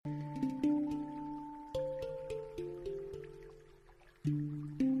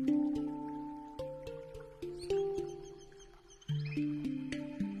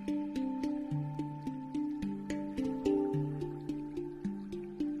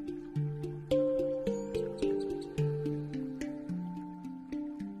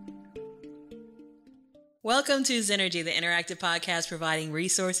Welcome to Zenergy, the interactive podcast providing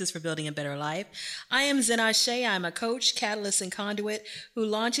resources for building a better life. I am Zen Ashe. I'm a coach, catalyst, and conduit who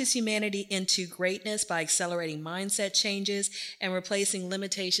launches humanity into greatness by accelerating mindset changes and replacing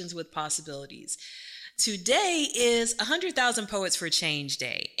limitations with possibilities. Today is 100,000 Poets for Change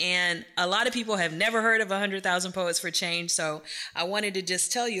Day, and a lot of people have never heard of 100,000 Poets for Change, so I wanted to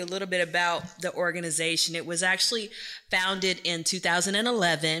just tell you a little bit about the organization. It was actually founded in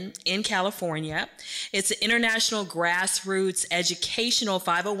 2011 in California. It's an international grassroots educational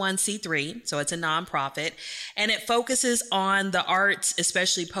 501c3, so it's a nonprofit, and it focuses on the arts,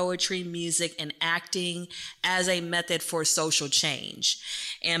 especially poetry, music, and acting as a method for social change.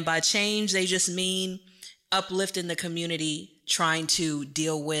 And by change, they just mean uplifting the community, trying to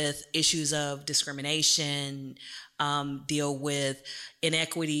deal with issues of discrimination, deal with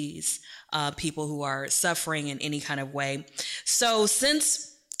inequities, people who are suffering in any kind of way. So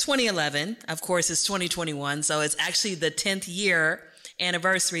since 2011, of course, it's 2021, so it's actually the 10th year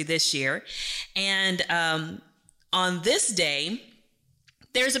anniversary this year. And on this day,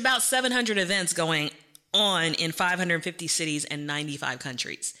 there's about 700 events going on in 550 cities and 95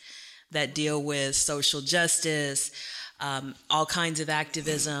 countries that deal with social justice, all kinds of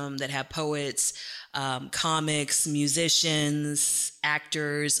activism that have poets, comics, musicians,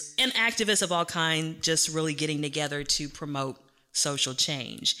 actors, and activists of all kinds just really getting together to promote social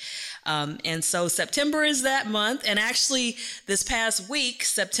change. And so September is that month. And actually this past week,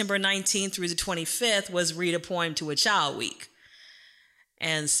 September 19th through the 25th, was Read a Poem to a Child Week.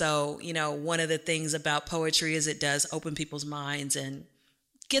 And so, you know, one of the things about poetry is it does open people's minds and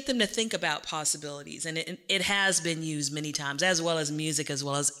get them to think about possibilities. And it has been used many times, as well as music, as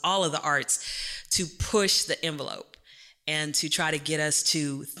well as all of the arts, to push the envelope and to try to get us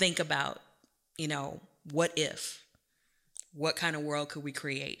to think about, you know, what if? What kind of world could we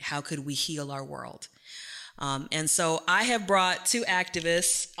create? How could we heal our world? And so I have brought two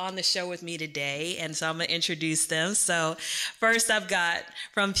activists on the show with me today, and so I'm going to introduce them. So first I've got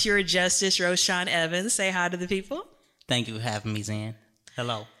from Pure Justice, Roshan Evans. Say hi to the people. Thank you for having me, Zen.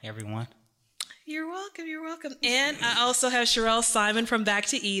 Hello, everyone. You're welcome. You're welcome. And I also have Sherelle Simon from Back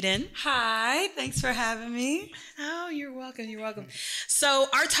to Eden. Hi. Thanks for having me. Oh, you're welcome. You're welcome. So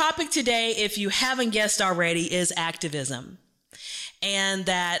our topic today, if you haven't guessed already, is activism. And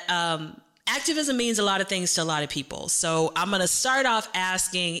that activism means a lot of things to a lot of people. So I'm going to start off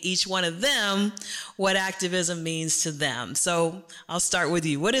asking each one of them what activism means to them. So I'll start with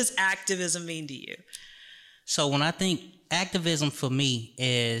you. What does activism mean to you? So when I think activism for me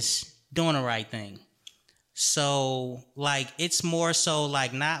is doing the right thing. So like it's more so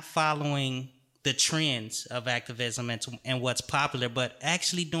like not following the trends of activism and what's popular, but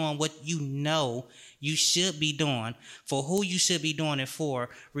actually doing what you know you should be doing for who you should be doing it for,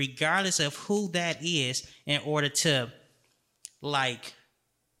 regardless of who that is, in order to like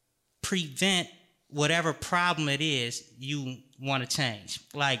prevent whatever problem it is you want to change.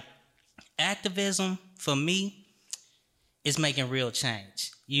 Like activism for me is making real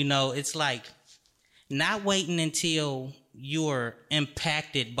change. You know, it's like not waiting until you're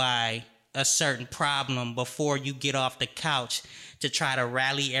impacted by a certain problem before you get off the couch to try to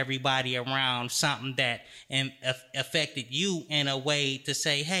rally everybody around something that affected you in a way to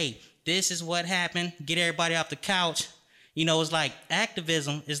say, hey, this is what happened, get everybody off the couch. You know, it's like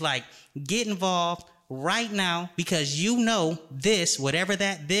activism is like get involved right now because you know this, whatever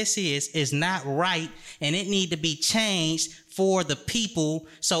that this is not right, and it need to be changed for the people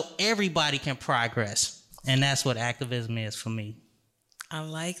so everybody can progress. And that's what activism is for me. I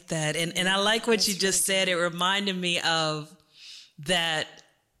like that. And I like what you just said. It reminded me of that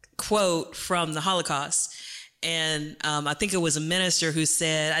quote from the Holocaust. And I think it was a minister who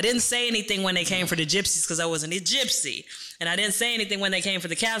said, I didn't say anything when they came for the gypsies because I wasn't a gypsy. And I didn't say anything when they came for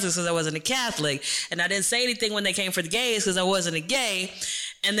the Catholics because I wasn't a Catholic. And I didn't say anything when they came for the gays because I wasn't a gay.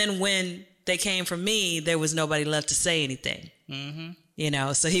 And then when they came for me, there was nobody left to say anything. Mm-hmm. You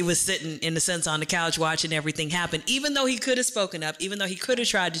know, so he was sitting, in a sense, on the couch watching everything happen, even though he could have spoken up, even though he could have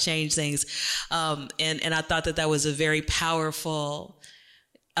tried to change things. And I thought that was a very powerful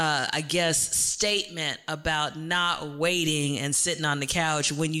I guess, statement about not waiting and sitting on the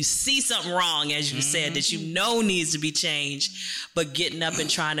couch when you see something wrong, as you said, that you know needs to be changed, but getting up and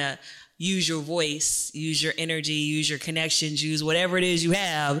trying to use your voice, use your energy, use your connections, use whatever it is you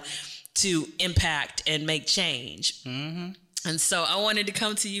have to impact and make change. Mm-hmm. And so I wanted to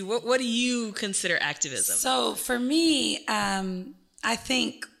come to you. What do you consider activism? So for me, I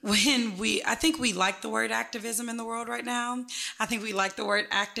think we like the word activism in the world right now. I think we like the word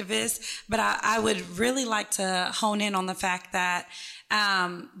activist, but I would really like to hone in on the fact that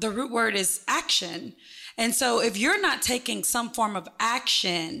the root word is action. And so if you're not taking some form of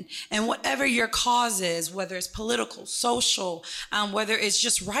action and whatever your cause is, whether it's political, social, whether it's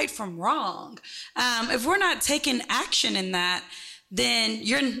just right from wrong, if we're not taking action in that, then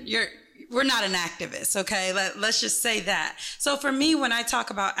we're not an activist, okay? Let's just say that. So for me, when I talk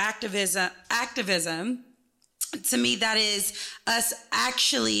about activism, to me, that is us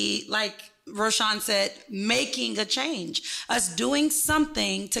actually, like Roshan said, making a change, us doing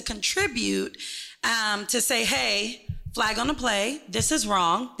something to contribute, to say, hey, flag on the play, this is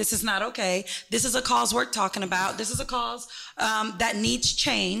wrong, this is not okay, this is a cause worth talking about, this is a cause that needs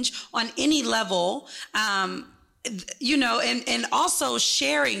change on any level, and also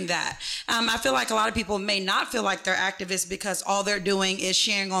sharing that. I feel like a lot of people may not feel like they're activists because all they're doing is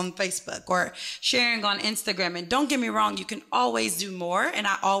sharing on Facebook or sharing on Instagram. And don't get me wrong, you can always do more. And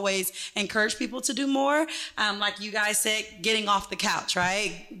I always encourage people to do more. Like you guys said, getting off the couch,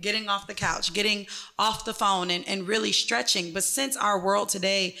 right? Getting off the couch, getting off the phone and really stretching. But since our world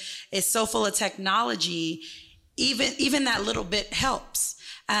today is so full of technology, even that little bit helps.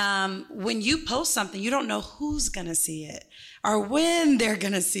 When you post something, you don't know who's going to see it or when they're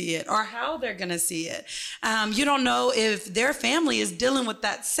going to see it or how they're going to see it. You don't know if their family is dealing with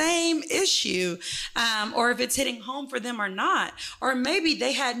that same issue, or if it's hitting home for them or not. Or maybe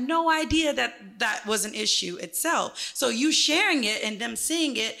they had no idea that was an issue itself. So you sharing it and them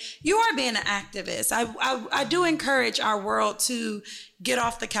seeing it, you are being an activist. I do encourage our world to get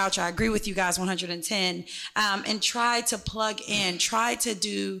off the couch. I agree with you guys 110, and try to plug in, try to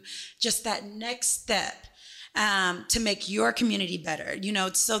do just that next step to make your community better,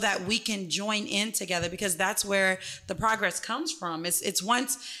 so that we can join in together, because that's where the progress comes from.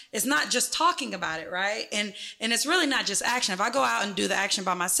 It's not just talking about it, right? And it's really not just action. If I go out and do the action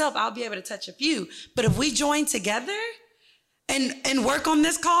by myself, I'll be able to touch a few. But if we join together and work on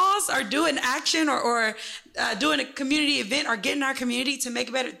this cause or do an action or doing a community event or getting our community to make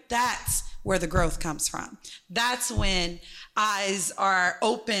it better, that's where the growth comes from. That's when eyes are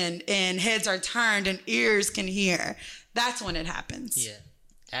open and heads are turned and ears can hear. That's when it happens. Yeah.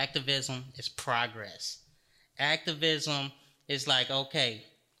 Activism is progress. Activism is like, okay,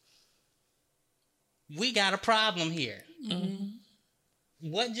 we got a problem here. Mm-hmm.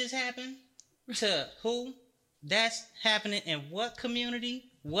 What just happened? To who? That's happening in what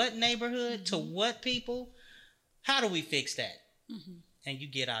community? What neighborhood? Mm-hmm. To what people? How do we fix that? Mm-hmm. And you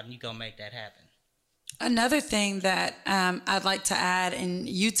get out and you go make that happen. Another thing that I'd like to add, and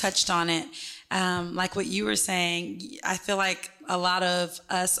you touched on it, like what you were saying, I feel like a lot of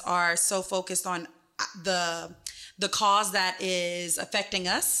us are so focused on the cause that is affecting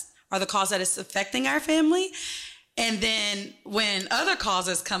us or the cause that is affecting our family. And then when other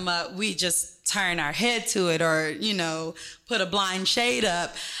causes come up, we just turn our head to it or, put a blind shade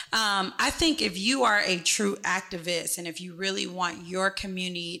up. I think if you are a true activist and if you really want your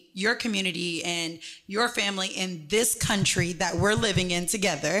community and your family in this country that we're living in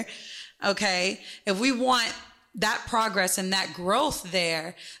together, okay, if we want that progress and that growth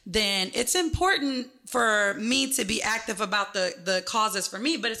there, then it's important for me to be active about the causes for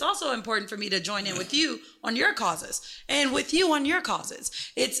me, but it's also important for me to join in with you on your causes and with you on your causes.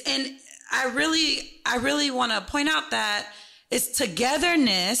 And I really want to point out that it's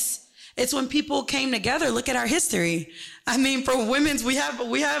togetherness. It's when people came together. Look at our history. I mean, for women's, we have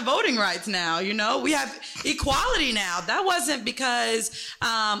voting rights now, we have equality now. That wasn't because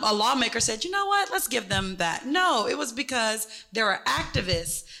a lawmaker said, you know what, let's give them that. No, it was because there were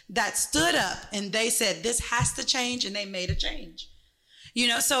activists that stood up and they said, this has to change, and they made a change.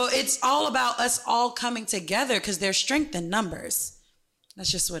 So it's all about us all coming together because there's strength in numbers. That's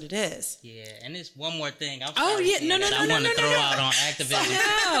just what it is. Yeah, and it's one more thing. I want to throw out on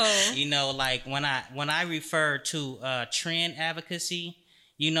activism. No. Like when I refer to trend advocacy,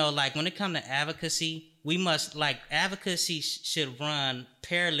 like when it comes to advocacy, we must advocacy should run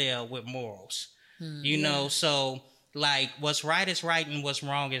parallel with morals. So like what's right is right and what's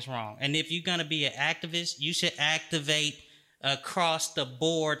wrong is wrong. And if you're gonna be an activist, you should activate across the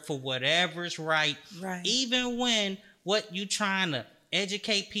board for whatever's right. Even when what you trying to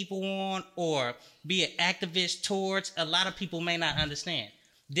educate people on or be an activist towards, a lot of people may not understand.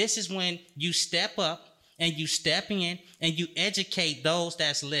 This is when you step up and you step in and you educate those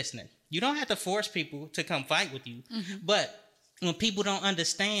that's listening. You don't have to force people to come fight with you. Mm-hmm. But when people don't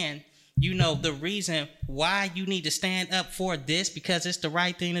understand, the reason why you need to stand up for this because it's the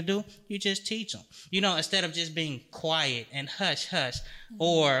right thing to do, you just teach them. Instead of just being quiet and hush, mm-hmm.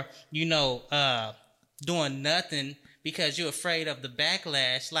 or, doing nothing because you're afraid of the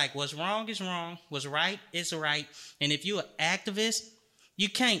backlash. Like, what's wrong is wrong, what's right is right. And if you're an activist, you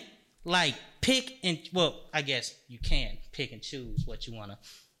can't like pick and, well, I guess you can pick and choose what you want to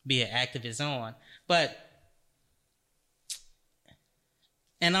be an activist on, but,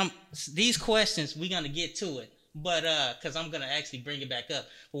 and these questions, we're going to get to it, but, cause I'm going to actually bring it back up.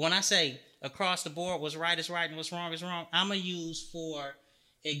 But when I say across the board, what's right is right and what's wrong is wrong, I'm going to use, for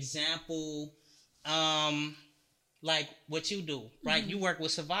example, like what you do, right? You work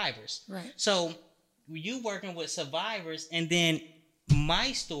with survivors. Right. So you working with survivors, and then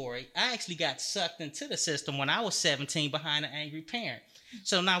my story, I actually got sucked into the system when I was 17 behind an angry parent.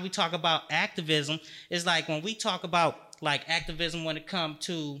 So now we talk about activism. It's like when we talk about like activism when it comes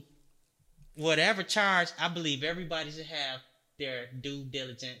to whatever charge, I believe everybody should have their due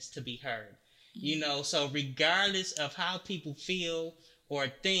diligence to be heard. You know, so regardless of how people feel or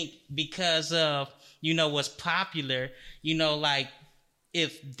think because of, you know, what's popular, you know, like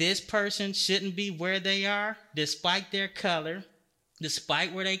if this person shouldn't be where they are, despite their color,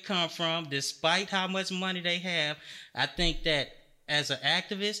 despite where they come from, despite how much money they have, I think that as an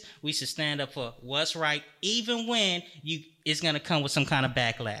activist, we should stand up for what's right, even when it's going to come with some kind of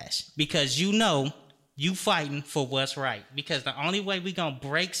backlash, because you know you fighting for what's right. Because the only way we going to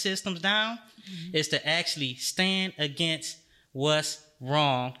break systems down is to actually stand against what's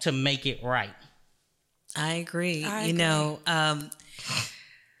wrong to make it right. I agree. I you agree. know,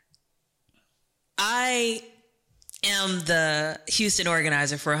 I am the Houston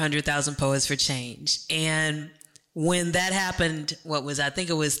organizer for 100,000 Poets for Change. And when that happened, I think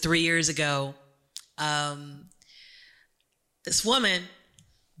it was 3 years ago, this woman,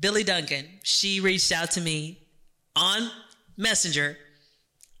 Billy Duncan, she reached out to me on Messenger.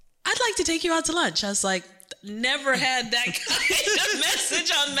 I'd like to take you out to lunch. I was like, never had that kind of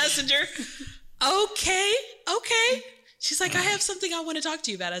message on Messenger. Okay. She's like, I have something I want to talk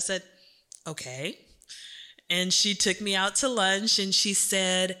to you about. I said, okay. And she took me out to lunch and she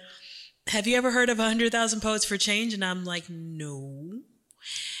said, have you ever heard of 100,000 Poets for Change? And I'm like, no.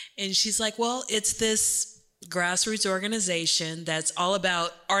 And she's like, well, it's this grassroots organization that's all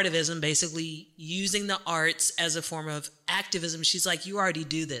about artivism, basically using the arts as a form of activism. She's like, you already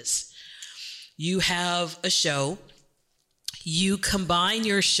do this. You have a show. You combine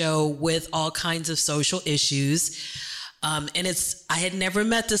your show with all kinds of social issues. And I had never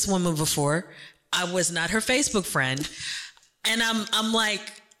met this woman before. I was not her Facebook friend. And I'm like,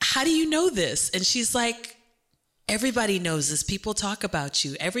 how do you know this? And she's like, everybody knows this. People talk about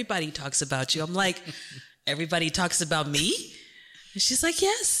you. Everybody talks about you. I'm like, everybody talks about me? And she's like,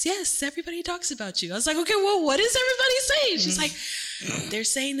 yes, everybody talks about you. I was like, okay, well, what is everybody saying? She's like, they're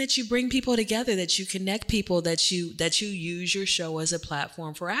saying that you bring people together, that you connect people, that you use your show as a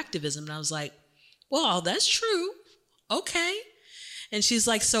platform for activism. And I was like, well, that's true. Okay. And she's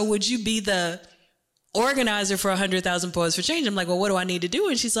like, so would you be the organizer for 100,000 Poets for Change? I'm like, well, what do I need to do?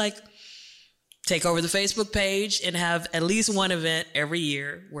 And she's like, take over the Facebook page and have at least one event every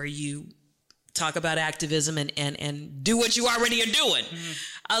year where you talk about activism and do what you already are doing. Mm-hmm.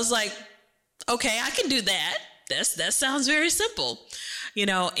 I was like, okay, I can do that. That sounds very simple, you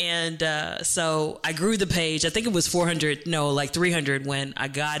know? And so I grew the page. I think it was 300 when I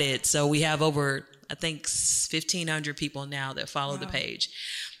got it. So we have over, I think 1,500 people now that follow the page.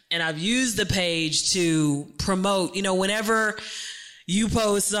 And I've used the page to promote, you know, whenever you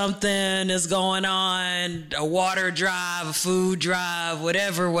post something that's going on, a water drive, a food drive,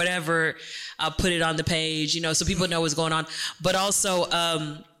 whatever, I'll put it on the page, you know, so people know what's going on. But also,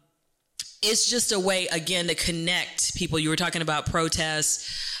 it's just a way, again, to connect people. You were talking about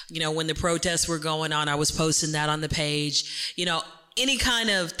protests. You know, when the protests were going on, I was posting that on the page. You know, any kind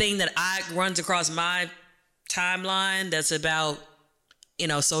of thing that runs across my timeline that's about, you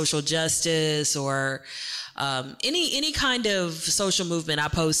know, social justice or any kind of social movement, I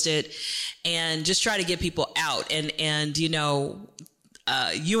post it and just try to get people out. And you know,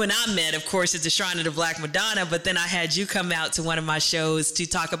 you and I met, of course, at the Shrine of the Black Madonna, but then I had you come out to one of my shows to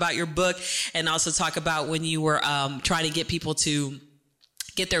talk about your book and also talk about when you were trying to get people to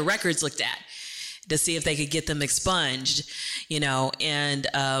get their records looked at to see if they could get them expunged, you know. And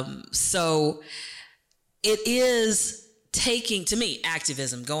so it is taking, to me,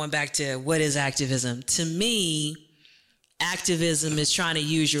 activism, going back to what is activism? To me, activism is trying to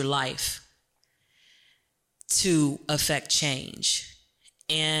use your life to affect change.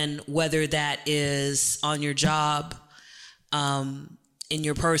 And whether that is on your job, in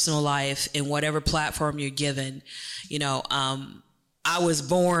your personal life, in whatever platform you're given, you know, I was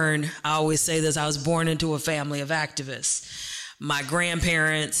born into a family of activists. My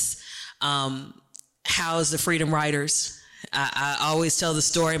grandparents housed the Freedom Riders. I always tell the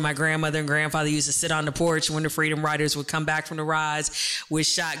story. My grandmother and grandfather used to sit on the porch when the Freedom Riders would come back from the rides with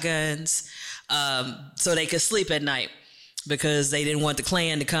shotguns, so they could sleep at night, because they didn't want the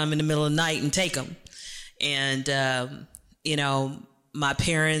Klan to come in the middle of the night and take them. And, you know, my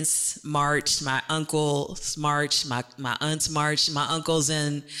parents marched, my uncles marched, my aunts marched, my uncles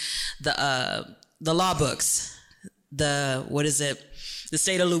in the law books. The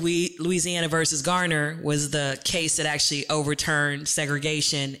state of Louisiana versus Garner was the case that actually overturned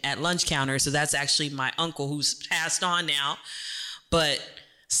segregation at lunch counters. So that's actually my uncle, who's passed on now. But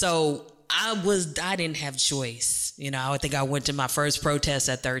so I didn't have choice. You know, I think I went to my first protest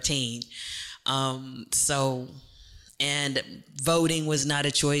at 13. And voting was not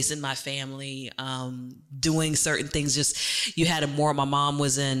a choice in my family. Doing certain things, just, you had my mom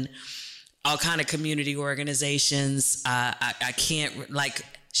was in all kind of community organizations. I can't, like,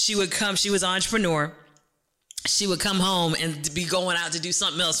 she would come, she was an entrepreneur. She would come home and be going out to do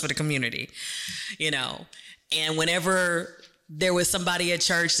something else for the community, you know. And whenever there was somebody at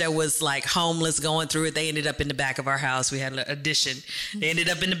church that was like homeless going through it, they ended up in the back of our house. We had an addition. They ended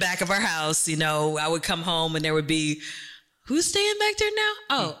up in the back of our house. You know, I would come home and there would be, who's staying back there now?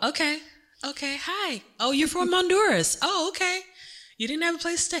 Oh, okay. Okay. Hi. Oh, you're from Honduras. Oh, okay. You didn't have a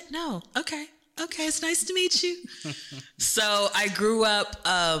place to stay? No. Okay. Okay. It's nice to meet you. So I grew up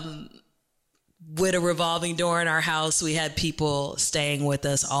with a revolving door in our house. We had people staying with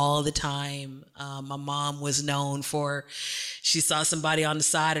us all the time. My mom was known for, she saw somebody on the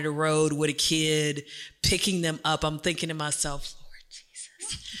side of the road with a kid, picking them up. I'm thinking to myself, Lord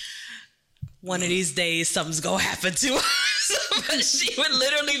Jesus, one of these days something's going to happen to us. But she would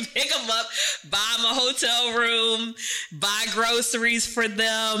literally pick them up, buy them a hotel room, buy groceries for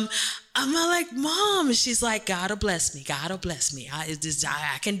them. I'm like, Mom. She's like, God will bless me. God will bless me. I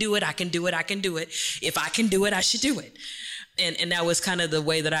can do it. I can do it. I can do it. If I can do it, I should do it. And that was kind of the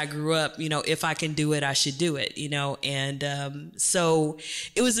way that I grew up. You know, if I can do it, I should do it, you know. And so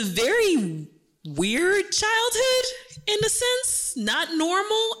it was a very weird childhood in a sense, not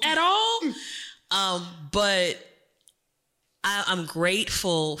normal at all. But I'm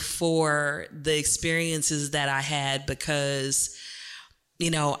grateful for the experiences that I had, because,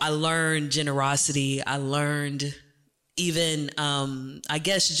 you know, I learned generosity. I learned even, I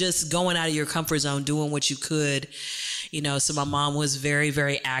guess, just going out of your comfort zone, doing what you could, you know. So my mom was very,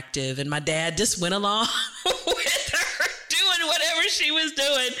 very active, and my dad just went along with her, doing whatever she was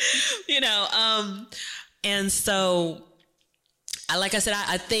doing, you know. And so, like I said,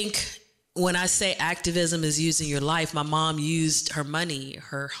 I think when I say activism is using your life, my mom used her money,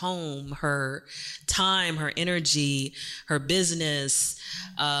 her home, her time, her energy, her business,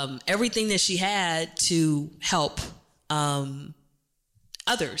 everything that she had to help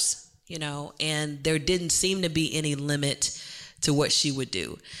others, you know. And there didn't seem to be any limit to what she would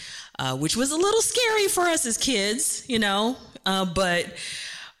do, which was a little scary for us as kids, you know, but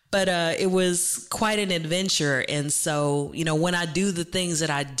it was quite an adventure. And so, you know, when I do the things that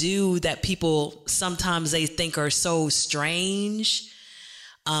I do that people sometimes they think are so strange,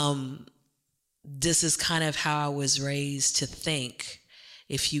 this is kind of how I was raised to think.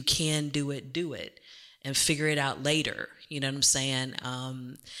 If you can do it and figure it out later. You know what I'm saying?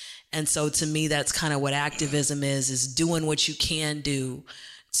 And so to me, that's kind of what activism is doing what you can do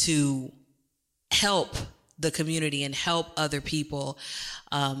to help the community and help other people,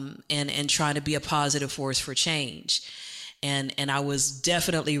 and trying to be a positive force for change. And I was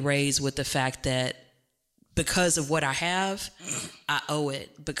definitely raised with the fact that because of what I have, I owe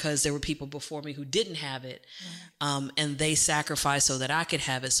it, because there were people before me who didn't have it, and they sacrificed so that I could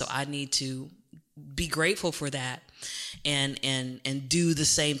have it. So I need to be grateful for that, and do the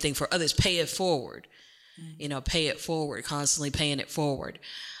same thing for others. Pay it forward, you know, pay it forward, constantly paying it forward.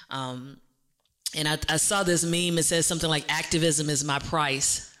 And I saw this meme. It says something like, activism is my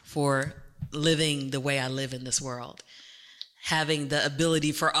price for living the way I live in this world. Having the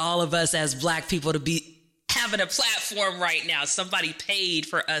ability for all of us as Black people to be having a platform right now. Somebody paid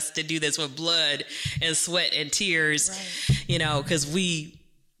for us to do this with blood and sweat and tears, right. You know, because we,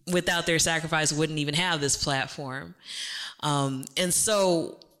 without their sacrifice, wouldn't even have this platform. And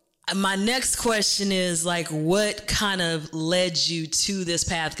so my next question is, like, what kind of led you to this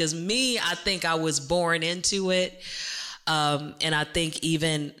path? Because me, I think I was born into it. And I think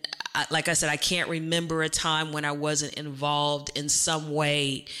even, like I said, I can't remember a time when I wasn't involved in some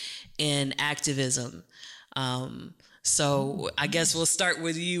way in activism. So I guess we'll start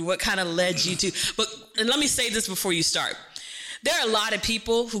with you. What kind of led you to, and let me say this before you start. There are a lot of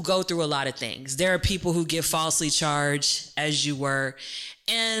people who go through a lot of things. There are people who get falsely charged, as you were,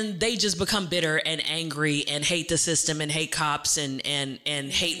 and they just become bitter and angry and hate the system and hate cops and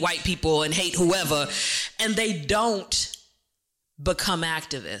hate white people and hate whoever, and they don't become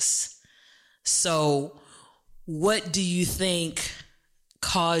activists. So what do you think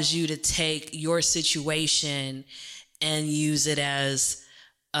caused you to take your situation and use it as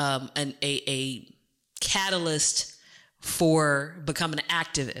a catalyst for becoming an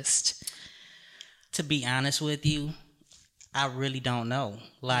activist? To be honest with you, I really don't know.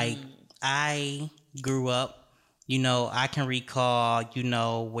 Like, I grew up, I can recall,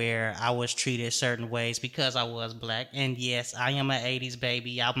 where I was treated certain ways because I was black. And yes, I am an 80s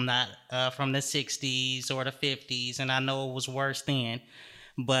baby. I'm not from the 60s or the 50s, and I know it was worse then.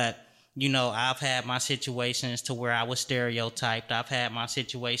 But, I've had my situations to where I was stereotyped. I've had my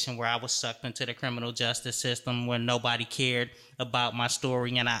situation where I was sucked into the criminal justice system where nobody cared about my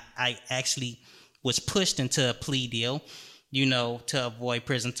story. And I actually was pushed into a plea deal, to avoid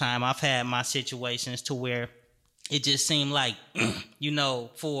prison time. I've had my situations to where it just seemed like,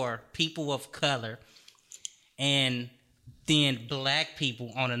 for people of color and then black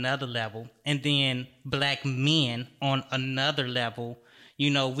people on another level and then black men on another level,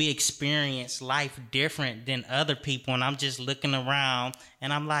 we experience life different than other people. And I'm just looking around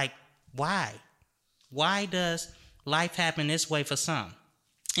and I'm like, why? Why does life happen this way for some?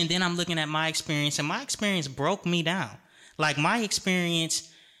 And then I'm looking at my experience, and my experience broke me down. Like, my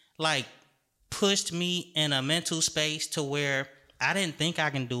experience, pushed me in a mental space to where I didn't think I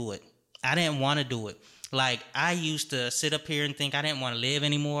can do it. I didn't want to do it. Like, I used to sit up here and think I didn't want to live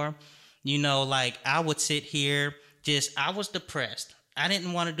anymore. I would sit here, I was depressed. I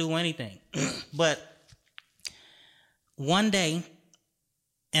didn't want to do anything. But one day,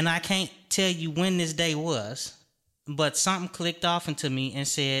 and I can't tell you when this day was, but something clicked off into me and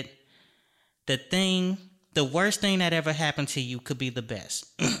said, the worst thing that ever happened to you could be the best.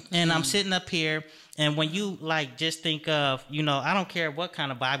 And I'm sitting up here, and when you just think of, I don't care what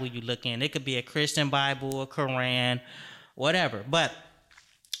kind of Bible you look in. It could be a Christian Bible, a Quran, whatever. But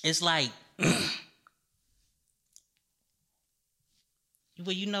it's like,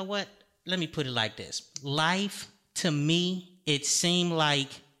 well, you know what? Let me put it like this. Life, to me, it seemed like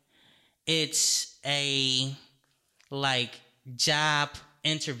it's a job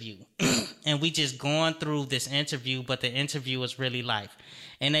interview. And we just going through this interview, but the interview is really life.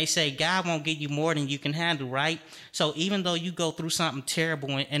 And they say God won't give you more than you can handle, right? So even though you go through something terrible,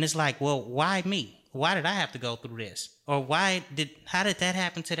 and it's like, well, why me? Why did I have to go through this? Or how did that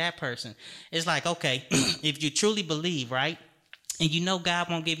happen to that person? It's like, okay, if you truly believe, right? And God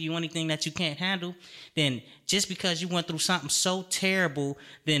won't give you anything that you can't handle, then just because you went through something so terrible,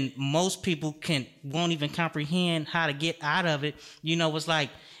 then most people won't even comprehend how to get out of it. It's like,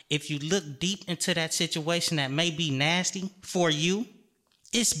 if you look deep into that situation that may be nasty for you,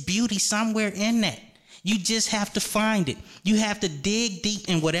 it's beauty somewhere in that. You just have to find it. You have to dig deep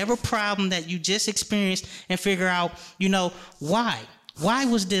in whatever problem that you just experienced and figure out, why? Why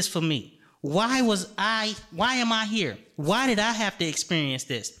was this for me? Why am I here? Why did I have to experience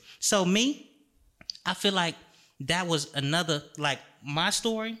this? So I feel like that was another, my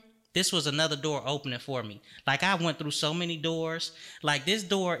story, this was another door opening for me. I went through so many doors. This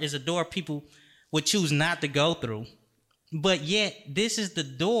door is a door people would choose not to go through. But yet, this is the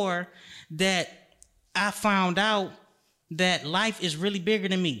door that I found out that life is really bigger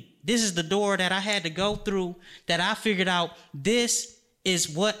than me. This is the door that I had to go through, that I figured out this is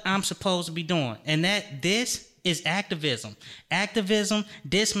what I'm supposed to be doing. And this is activism. Activism,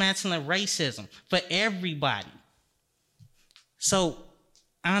 dismantling racism for everybody. So,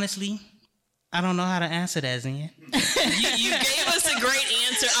 honestly, I don't know how to answer that, Zen. You gave us a great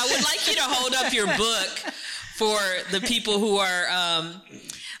answer. I would like you to hold up your book for the people who are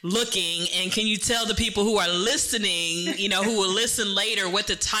looking, and can you tell the people who are listening, who will listen later, what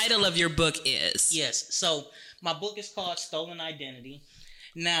the title of your book is? Yes. So my book is called Stolen Identity.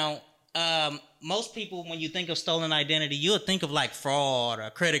 Now, most people, when you think of stolen identity, you'll think of fraud or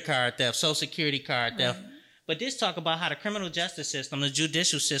credit card theft, social security card theft. Right. But this talk about how the criminal justice system, the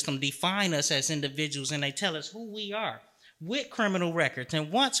judicial system, define us as individuals, and they tell us who we are with criminal records.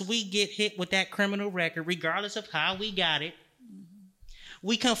 And once we get hit with that criminal record, regardless of how we got it,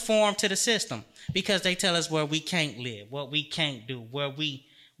 we conform to the system because they tell us where we can't live, what we can't do,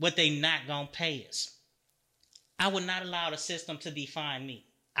 what they not gonna pay us. I would not allow the system to define me.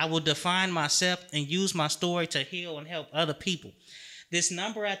 I will define myself and use my story to heal and help other people. This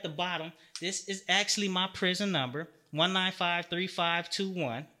number at the bottom, this is actually my prison number,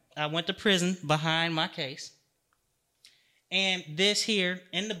 195-3521. I went to prison behind my case. And this here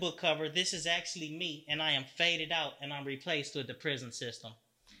in the book cover, this is actually me, and I am faded out, and I'm replaced with the prison system.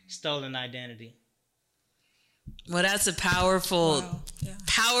 Stolen identity. Well, that's a powerful,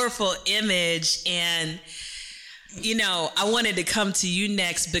 powerful image. And, you know, I wanted to come to you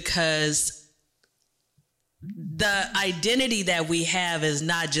next because the identity that we have is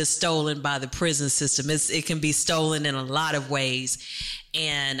not just stolen by the prison system. It can be stolen in a lot of ways.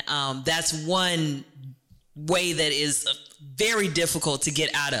 And that's one way that is very difficult to get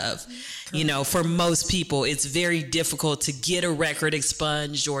out of. You know, for most people, it's very difficult to get a record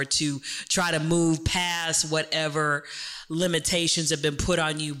expunged or to try to move past whatever limitations have been put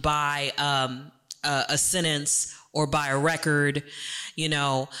on you by a sentence or by a record, you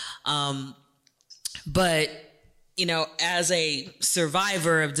know. But, you know, as a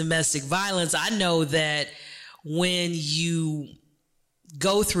survivor of domestic violence, I know that when you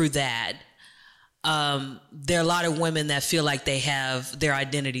go through that, there are a lot of women that feel like they have their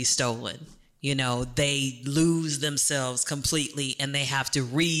identity stolen. You know, they lose themselves completely and they have to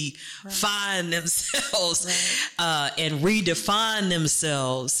refine themselves and redefine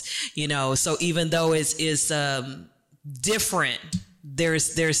themselves, you know. So even though it's different,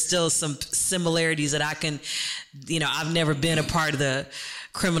 there's still some similarities that I can, you know, I've never been a part of the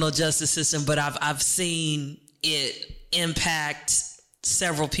criminal justice system, but I've seen it impact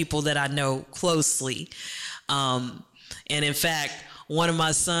several people that I know closely. And in fact, one of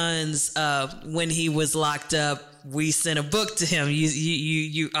my sons, when he was locked up, we sent a book to him.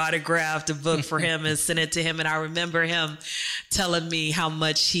 You autographed a book for him and sent it to him. And I remember him telling me how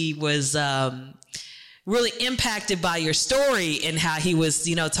much he was really impacted by your story and how he was,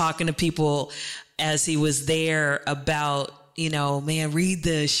 you know, talking to people as he was there about, you know, man, read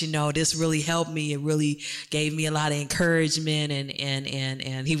this, you know, this really helped me. It really gave me a lot of encouragement.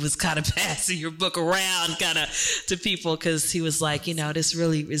 And he was kind of passing your book around kind of to people because he was like, you know, it's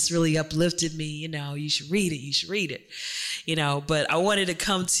really uplifted me. You know, you should read it, you know. But I wanted to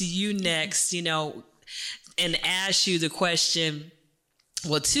come to you next, you know, and ask you the question.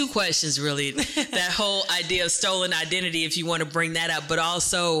 Well, two questions, really. That whole idea of stolen identity, if you want to bring that up, but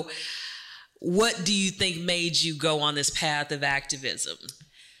also, what do you think made you go on this path of activism?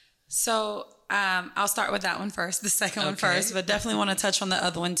 So I'll start with that one first, the second one first, but definitely want to touch on the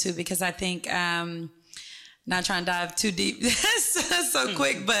other one too, because I think, not trying to dive too deep so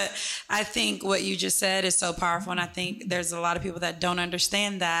quick, but I think what you just said is so powerful. And I think there's a lot of people that don't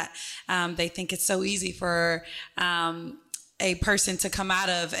understand that. They think it's so easy for a person to come out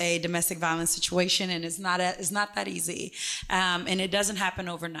of a domestic violence situation, and it's not that easy. And it doesn't happen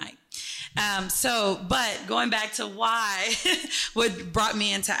overnight. But going back to why, what brought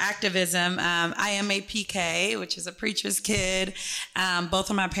me into activism, I am a PK, which is a preacher's kid. Both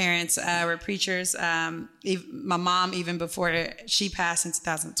of my parents were preachers. My mom, even before she passed in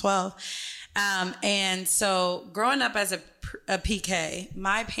 2012. And so growing up as a PK,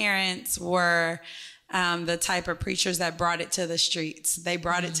 my parents were the type of preachers that brought it to the streets. They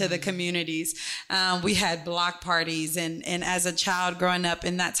brought it to the communities. We had block parties, and as a child growing up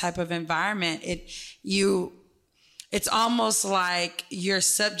in that type of environment, it's almost like you're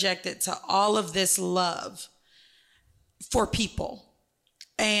subjected to all of this love for people.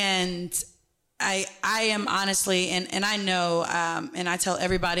 And I am honestly, and I know, and I tell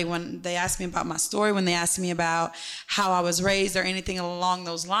everybody when they ask me about my story, when they ask me about how I was raised or anything along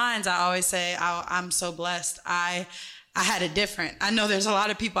those lines, I always say I'm so blessed. I had it different. I know there's a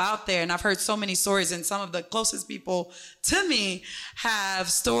lot of people out there, and I've heard so many stories, and some of the closest people to me have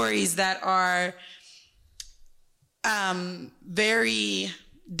stories that are very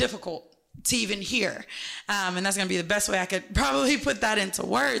difficult to even hear. And that's going to be the best way I could probably put that into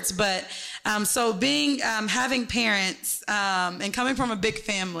words. But so being, having parents and coming from a big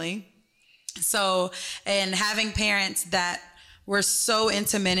family, and having parents that were so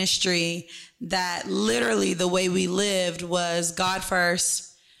into ministry that literally the way we lived was God first,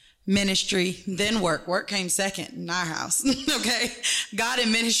 ministry, then work. Work came second in our house. Okay. God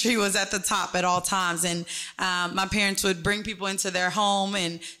and ministry was at the top at all times. And my parents would bring people into their home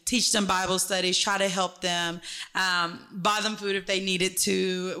and teach them Bible studies, try to help them, buy them food if they needed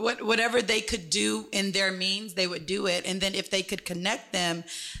to, whatever they could do in their means, they would do it. And then if they could connect them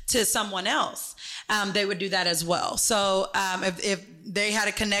to someone else, they would do that as well. So if they had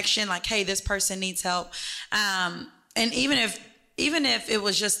a connection, like, hey, this person needs help. And even if it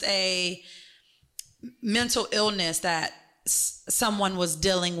was just a mental illness that someone was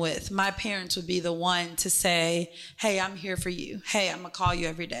dealing with, my parents would be the one to say, hey, I'm here for you. Hey, I'm going to call you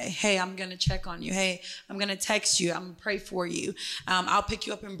every day. Hey, I'm going to check on you. Hey, I'm going to text you. I'm going to pray for you. I'll pick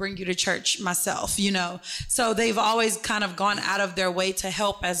you up and bring you to church myself, you know. So they've always kind of gone out of their way to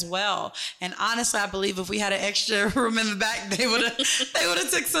help as well. And honestly, I believe if we had an extra room in the back, they would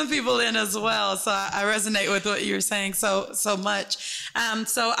have took some people in as well. So I resonate with what you're saying so much.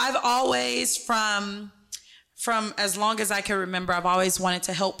 So I've always, from as long as I can remember, I've always wanted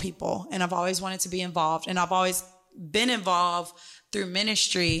to help people, and I've always wanted to be involved, and I've always been involved through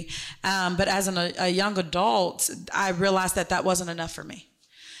ministry. But as a young adult, I realized that wasn't enough for me.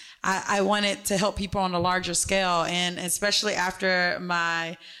 I wanted to help people on a larger scale, and especially after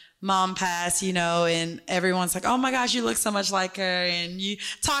my mom passed, you know, and everyone's like, oh my gosh, you look so much like her, and you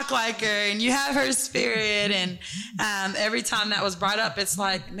talk like her, and you have her spirit. And every time that was brought up, it's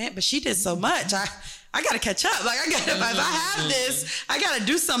like, man, but she did so much. I got to catch up. Like, if I have this, I got to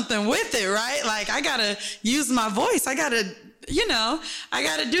do something with it, right? Like, I got to use my voice. I got to, I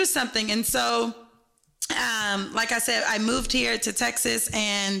got to do something. And so, like I said, I moved here to Texas,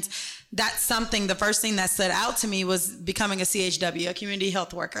 and that's something, the first thing that stood out to me was becoming a CHW, a community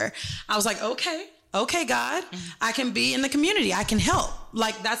health worker. I was like, okay, God, I can be in the community. I can help.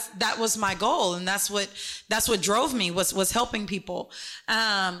 Like, that was my goal. And that's what drove me was helping people.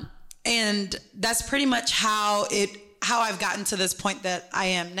 And that's pretty much how I've gotten to this point that I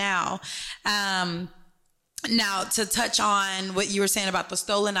am now. Now, to touch on what you were saying about the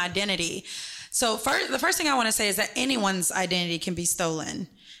stolen identity. So the first thing I want to say is that anyone's identity can be stolen.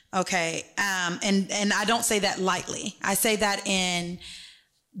 Okay. And I don't say that lightly. I say that in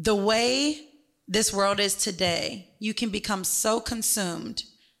the way this world is today, you can become so consumed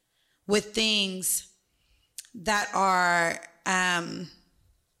with things that are,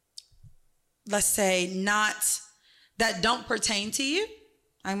 let's say, that don't pertain to you.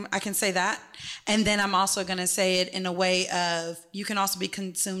 I can say that. And then I'm also going to say it in a way of, you can also be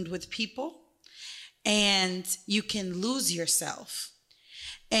consumed with people, and you can lose yourself.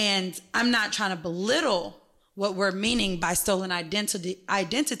 And I'm not trying to belittle what we're meaning by stolen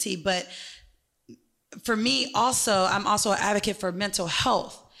identity, but for me also, I'm also an advocate for mental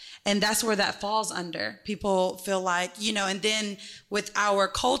health. And that's where that falls under. People feel like, and then with our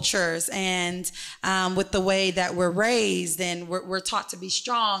cultures and with the way that we're raised, and we're taught to be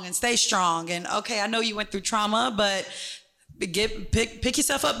strong and stay strong. And okay, I know you went through trauma, but pick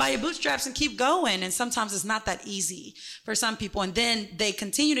yourself up by your bootstraps and keep going. And sometimes it's not that easy for some people. And then they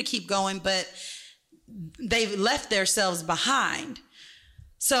continue to keep going, but they've left themselves behind.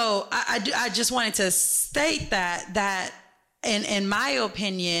 So I just wanted to state that in my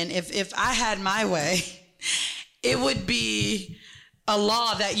opinion, if I had my way, it would be a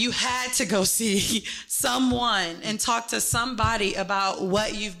law that you had to go see someone and talk to somebody about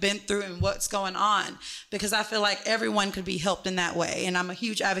what you've been through and what's going on, because I feel like everyone could be helped in that way. And I'm a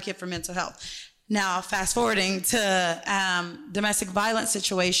huge advocate for mental health. Now, fast forwarding to domestic violence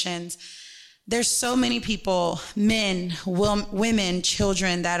situations, there's so many people, men, women,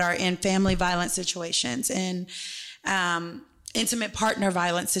 children that are in family violence situations and intimate partner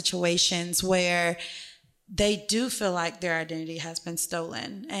violence situations where they do feel like their identity has been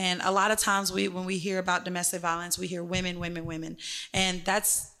stolen. And a lot of times when we hear about domestic violence, we hear women. And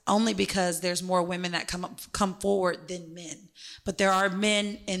that's only because there's more women that come forward than men. But there are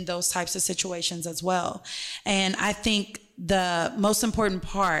men in those types of situations as well. And I think the most important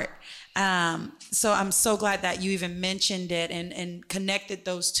part, so I'm so glad that you even mentioned it and connected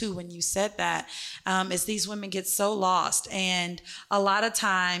those two when you said that, is these women get so lost. And a lot of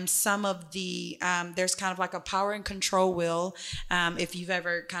times some of the, there's kind of like a power and control wheel. If you've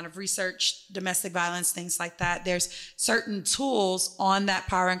ever kind of researched domestic violence, things like that, there's certain tools on that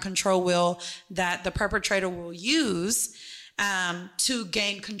power and control wheel that the perpetrator will use to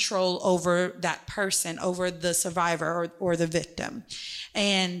gain control over that person, over the survivor or the victim.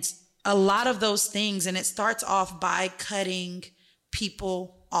 And a lot of those things, and it starts off by cutting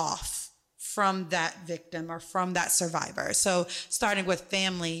people off from that victim or from that survivor. So starting with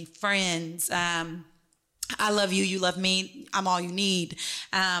family, friends, I love you, you love me, I'm all you need,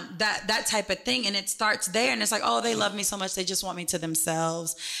 that type of thing. And it starts there, and it's like, oh, they love me so much, they just want me to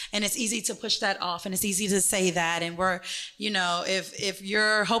themselves. And it's easy to push that off, and it's easy to say that. And we're, if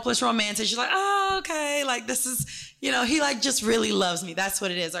you're hopeless romantic, you're like, oh, okay, like this is, You know, he like just really loves me. That's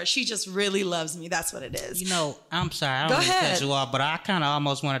what it is. Or she just really loves me. That's what it is. You know, I'm sorry. I don't mean to cut you off, but I kind of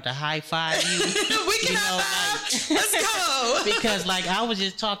almost wanted to high five you. We can high five. Let's go. Because like I was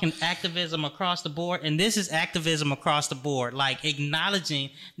just talking activism across the board, and this is activism across the board. Like acknowledging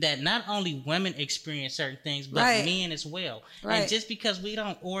that not only women experience certain things, but men as well. And just because we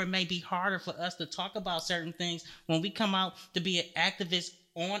don't, or it may be harder for us to talk about certain things when we come out to be an activist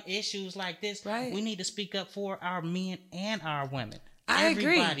on issues like this, we need to speak up for our men and our women.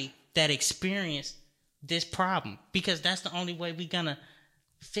 Everybody that experienced this problem, because that's the only way we're gonna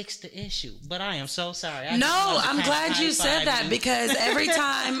fix the issue. But I am so sorry. I'm glad you said that, because every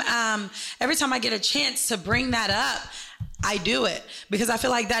time I get a chance to bring that up, I do it, because I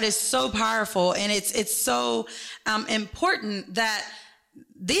feel like that is so powerful, and it's so important that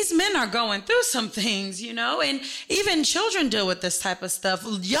these men are going through some things, you know, and even children deal with this type of stuff,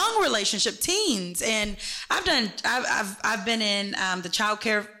 young relationship, teens. And I've been in the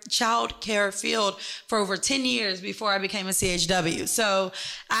child care field for over 10 years before I became a CHW. So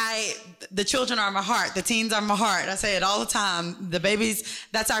the children are my heart. The teens are my heart. I say it all the time. The babies,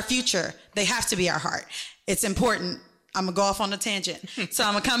 that's our future. They have to be our heart. It's important. I'm gonna go off on a tangent, so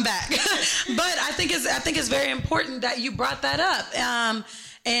I'm gonna come back. But I think it's very important that you brought that up,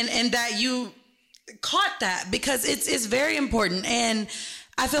 and that you caught that, because it's very important. And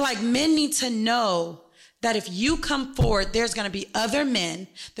I feel like men need to know that if you come forward, there's gonna be other men,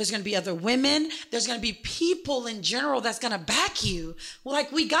 there's gonna be other women, there's gonna be people in general that's gonna back you.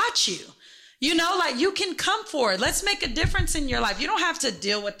 Like, we got you. You know, like, you can come forward. Let's make a difference in your life. You don't have to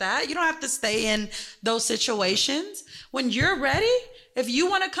deal with that. You don't have to stay in those situations. When you're ready, if you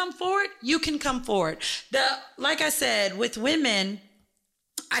want to come forward, you can come forward. Like I said, with women,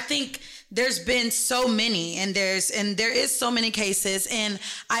 I think there's been so many, and there is so many cases. And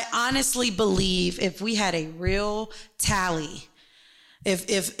I honestly believe if we had a real tally,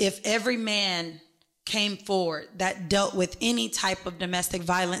 if every man came forward that dealt with any type of domestic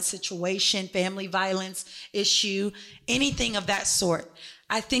violence situation, family violence issue, anything of that sort,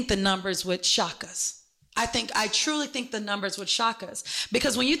 I think the numbers would shock us. I truly think the numbers would shock us,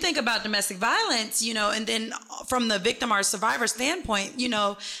 because when you think about domestic violence, you know, and then from the victim or survivor standpoint, you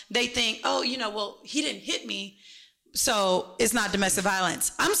know, they think, oh, you know, well, he didn't hit me, so it's not domestic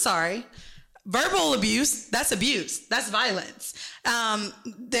violence. I'm sorry. Verbal abuse, that's abuse. That's violence.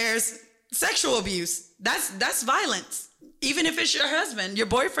 There's sexual abuse. That's violence. Even if it's your husband, your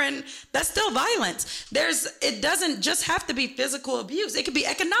boyfriend, that's still violence. It doesn't just have to be physical abuse. It could be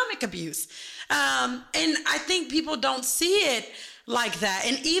economic abuse. And I think people don't see it like that.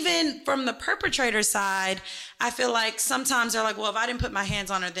 And even from the perpetrator side, I feel like sometimes they're like, well, if I didn't put my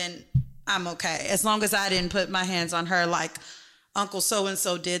hands on her, then I'm okay. As long as I didn't put my hands on her like Uncle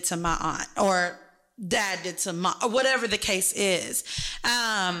so-and-so did to my aunt, or Dad did to mom, or whatever the case is.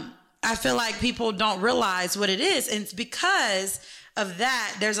 I feel like people don't realize what it is. And it's because of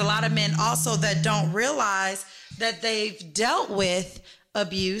that, there's a lot of men also that don't realize that they've dealt with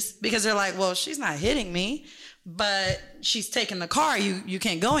abuse, because they're like, well, she's not hitting me, but she's taking the car. You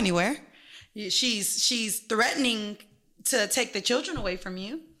can't go anywhere. She's threatening to take the children away from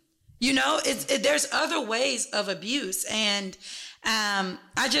you. You know, there's other ways of abuse. And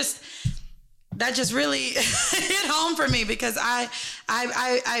that just really hit home for me, because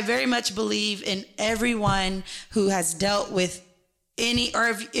I very much believe in everyone who has dealt with any,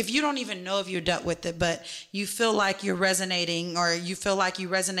 or if you don't even know if you dealt with it, but you feel like you're resonating, or you feel like you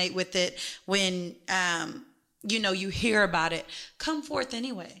resonate with it when, you know, you hear about it, come forth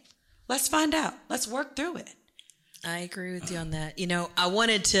anyway. Let's find out. Let's work through it. I agree with you on that. You know,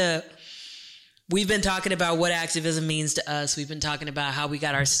 we've been talking about what activism means to us. We've been talking about how we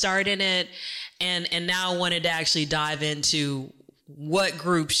got our start in it. And now I wanted to actually dive into what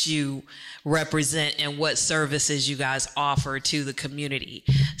groups you represent and what services you guys offer to the community.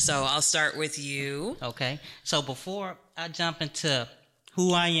 So I'll start with you. Okay. So before I jump into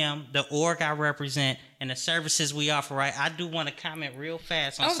who I am, the org I represent, and the services we offer, right, I do want to comment real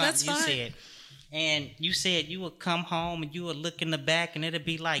fast on something you said. And you said you would come home and you would look in the back and it'd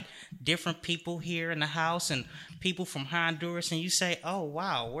be like different people here in the house and people from Honduras. And you say, oh,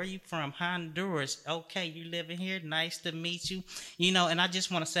 wow, where you from? Honduras. Okay, you living here. Nice to meet you. You know, and I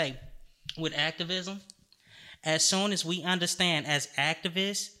just want to say, with activism, as soon as we understand as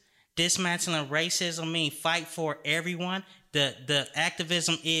activists, dismantling racism means fight for everyone. The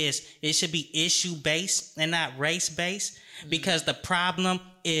activism it should be issue-based and not race-based, because the problem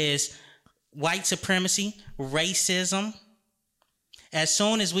is white supremacy, racism. As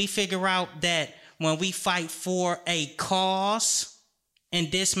soon as we figure out that when we fight for a cause and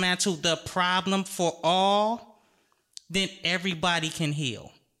dismantle the problem for all, then everybody can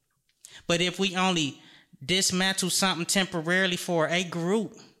heal. But if we only dismantle something temporarily for a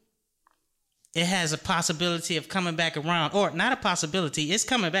group, it has a possibility of coming back around. Or not a possibility, it's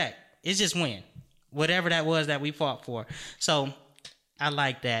coming back. It's just when. Whatever that was that we fought for. So I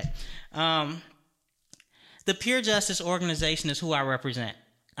like that. The Pure Justice organization is who I represent.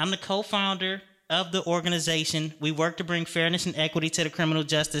 I'm the co-founder of the organization. We work to bring fairness and equity to the criminal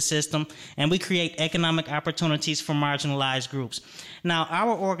justice system, and we create economic opportunities for marginalized groups. Now,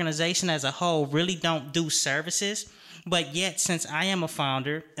 our organization as a whole really don't do services, but yet, since I am a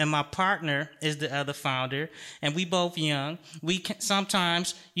founder and my partner is the other founder, and we both young, we can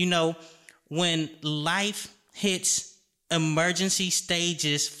sometimes, when life hits emergency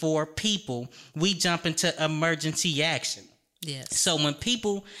stages for people, we jump into emergency action. Yes. So when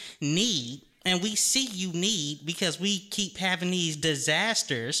people need, and we see you need, because we keep having these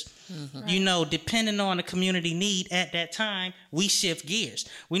disasters, depending on the community need at that time, we shift gears.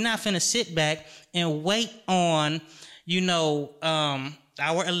 We're not finna sit back and wait on, our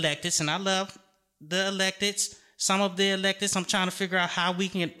electeds, and I love the electeds. Some of the electeds, I'm trying to figure out how we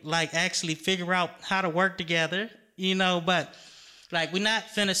can actually figure out how to work together, but we're not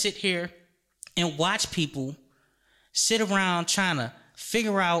finna sit here and watch people sit around trying to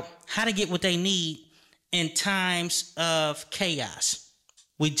figure out how to get what they need in times of chaos.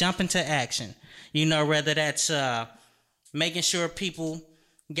 We jump into action, whether that's making sure people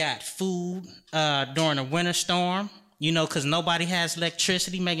got food during a winter storm, because nobody has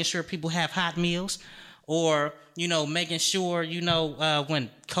electricity, making sure people have hot meals, or, making sure, when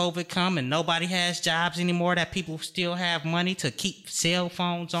COVID come and nobody has jobs anymore, that people still have money to keep cell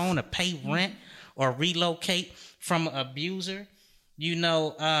phones on, to pay rent, or relocate from an abuser.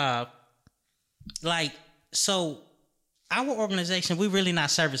 So our organization, we really not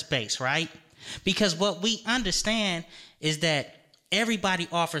service-based, right? Because what we understand is that everybody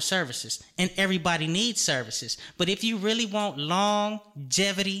offers services and everybody needs services. But if you really want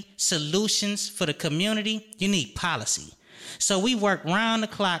longevity solutions for the community, you need policy. So we work round the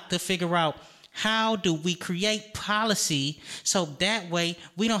clock to figure out how do we create policy so that way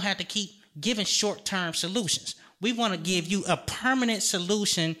we don't have to keep giving short-term solutions. We want to give you a permanent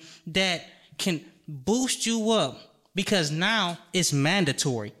solution that can boost you up, because now it's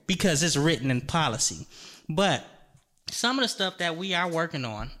mandatory because it's written in policy. But some of the stuff that we are working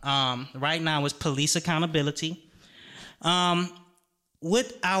on right now is police accountability.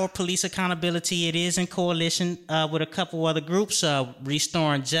 With our police accountability, it is in coalition with a couple other groups,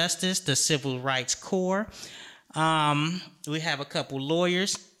 Restoring Justice, the Civil Rights Corps. We have a couple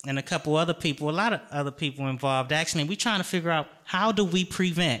lawyers and a couple other people, a lot of other people involved. Actually, we're trying to figure out how do we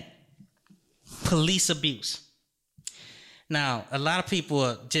prevent police abuse. Now, a lot of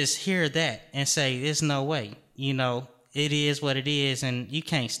people just hear that and say, there's no way, it is what it is and you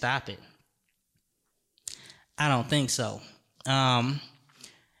can't stop it. I don't think so. And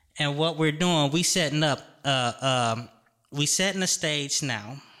what we're doing, we setting the stage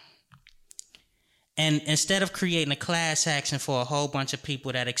now. And instead of creating a class action for a whole bunch of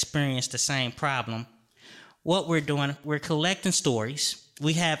people that experience the same problem, what we're doing, we're collecting stories.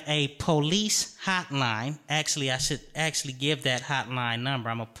 We have a police hotline. Actually, I should actually give that hotline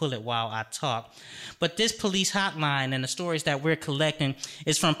number. I'm going to pull it while I talk. But this police hotline and the stories that we're collecting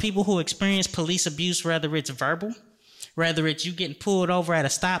is from people who experience police abuse, whether it's verbal, whether it's you getting pulled over at a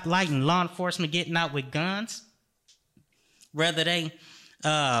stoplight and law enforcement getting out with guns, whether they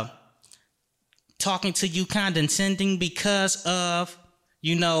talking to you condescending because of,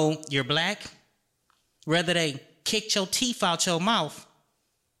 you're black, whether they kicked your teeth out your mouth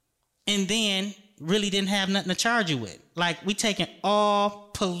and then really didn't have nothing to charge you with. We taking all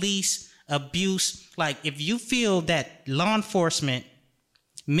police abuse. If you feel that law enforcement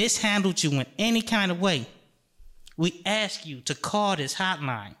mishandled you in any kind of way, we ask you to call this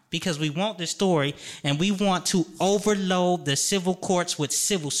hotline because we want this story and we want to overload the civil courts with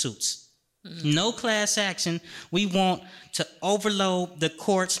civil suits. No class action. We want to overload the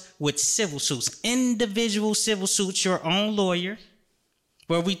courts with civil suits, individual civil suits, your own lawyer,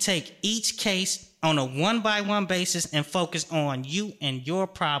 where we take each case on a one-by-one basis and focus on you and your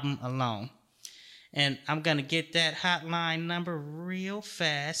problem alone. And I'm going to get that hotline number real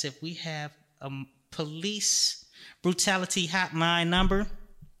fast. If we have a police brutality hotline number,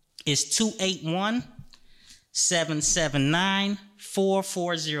 it's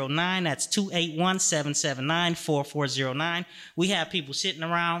 281-779-4409. That's 281-779-4409. We have people sitting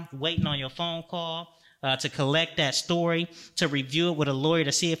around waiting on your phone call to collect that story, to review it with a lawyer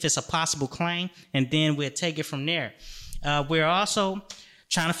to see if it's a possible claim, and then we'll take it from there. We're also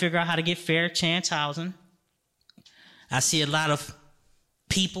trying to figure out how to get fair chance housing. I see a lot of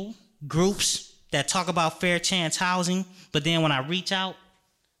people, groups that talk about fair chance housing, but then when I reach out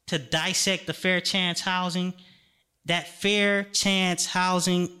to dissect the fair chance housing, that fair chance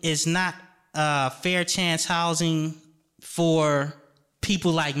housing is not fair chance housing for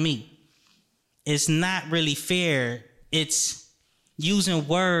people like me. It's not really fair. It's using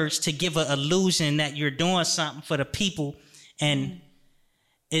words to give an illusion that you're doing something for the people, and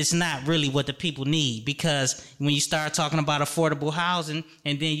it's not really what the people need. Because when you start talking about affordable housing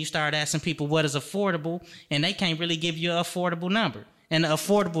and then you start asking people what is affordable, and they can't really give you an affordable number. And the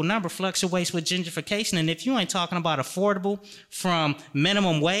affordable number fluctuates with gentrification. And if you ain't talking about affordable from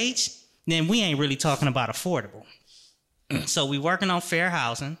minimum wage, then we ain't really talking about affordable. So we working on fair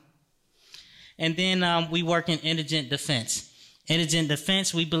housing. And then we work in indigent defense. Indigent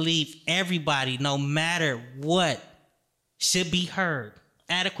defense, we believe everybody, no matter what, should be heard.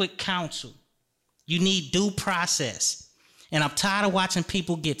 Adequate counsel. You need due process. And I'm tired of watching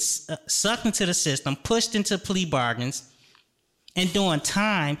people get sucked into the system, pushed into plea bargains, and doing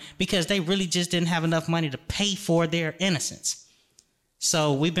time because they really just didn't have enough money to pay for their innocence.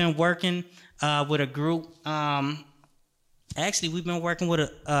 So we've been working with a group. Actually, we've been working with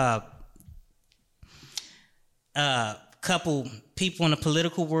a couple people in the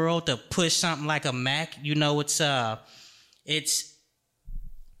political world to push something like a MAC. You know, it's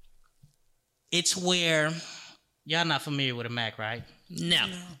where y'all not familiar with a MAC, right? No.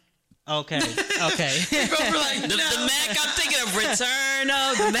 Okay. People are like, the Mac, I'm thinking of Return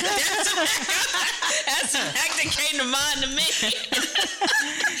of the Mac. That's the Mac that came to mind to me.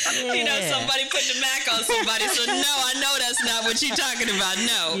 Yeah. You know, somebody put the Mac on somebody, so no, I know that's not what you're talking about.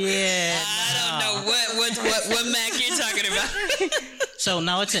 No. Yeah. I don't know what Mac you're talking about. So,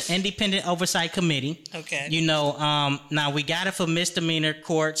 no, it's an independent oversight committee. Okay. You know, now we got it for misdemeanor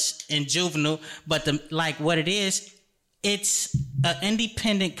courts and juvenile, but what it is, it's an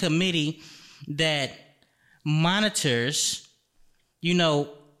independent committee that monitors, you know,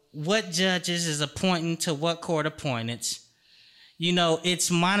 what judges is appointing to what court appointments. You know,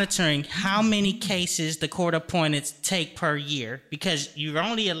 it's monitoring how many cases the court appointments take per year, because you're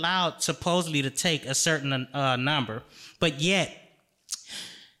only allowed supposedly to take a certain number, but yet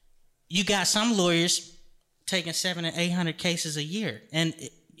you got some lawyers taking 700 and 800 cases a year, and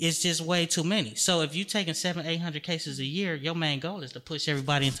it's just way too many. So if you're taking 700-800 cases a year, your main goal is to push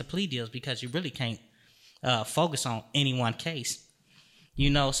everybody into plea deals because you really can't focus on any one case. You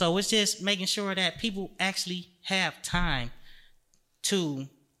know, so it's just making sure that people actually have time to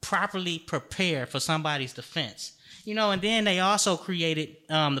properly prepare for somebody's defense. You know, and then they also created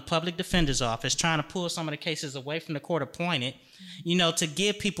the public defender's office, trying to pull some of the cases away from the court appointed, you know, to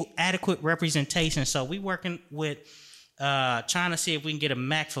give people adequate representation. So we working with trying to see if we can get a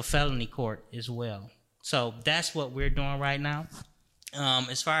MAC for felony court as well. So that's what we're doing right now.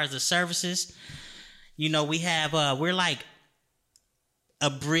 As far as the services, you know, we have, we're like a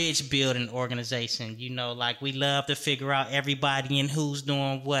bridge building organization. You know, like we love to figure out everybody and who's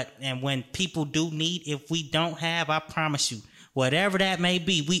doing what. And when people do need, if we don't have, I promise you, whatever that may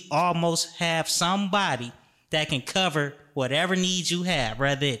be, we almost have somebody that can cover whatever needs you have,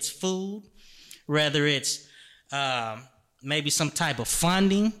 whether it's food, whether it's maybe some type of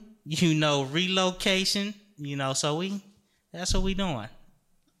funding, you know, relocation, you know, so that's what we doing.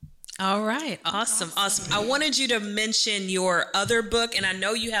 All right. Awesome. I wanted you to mention your other book, and I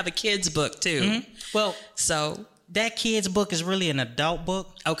know you have a kid's book too. Mm-hmm. Well, so that kid's book is really an adult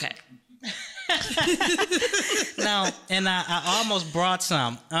book. Okay. No, and I almost brought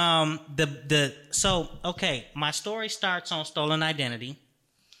some. Okay, my story starts on stolen identity.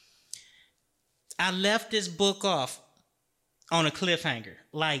 I left this book off on a cliffhanger.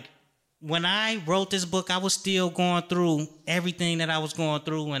 Like, when I wrote this book, I was still going through everything that I was going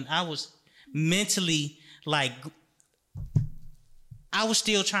through, and I was mentally, like, I was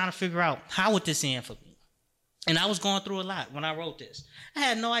still trying to figure out how would this end for me. And I was going through a lot when I wrote this. I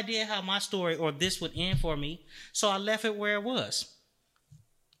had no idea how my story or this would end for me, so I left it where it was,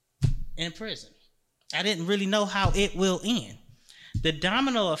 in prison. I didn't really know how it will end. The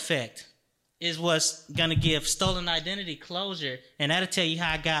domino effect is what's going to give stolen identity closure, and that'll tell you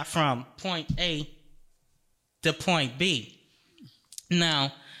how I got from point A to point B.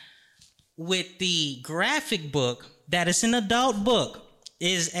 Now, with the graphic book, that is an adult book,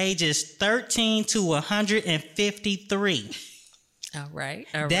 is ages 13 to 153. All right.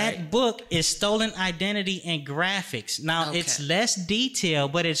 That book is stolen identity and graphics. Now, It's less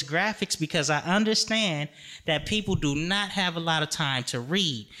detailed, but it's graphics because I understand that people do not have a lot of time to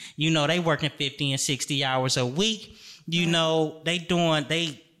read. You know, they working 50 and 60 hours a week. You know,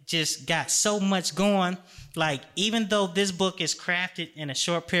 they just got so much going like, even though this book is crafted in a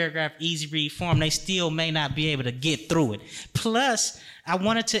short paragraph, easy read form, they still may not be able to get through it. Plus, I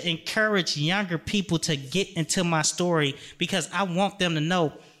wanted to encourage younger people to get into my story because I want them to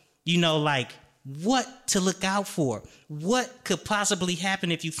know, like, what to look out for, what could possibly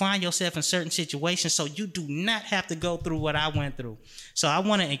happen if you find yourself in certain situations, so you do not have to go through what I went through. So I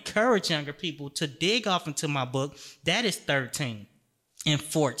want to encourage younger people to dig off into my book. That is 13 and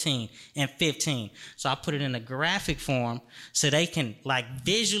 14 and 15. So I put it in a graphic form so they can like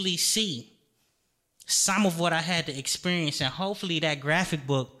visually see some of what I had to experience, and hopefully that graphic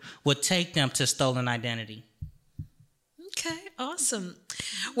book would take them to Stolen Identity. Okay, awesome.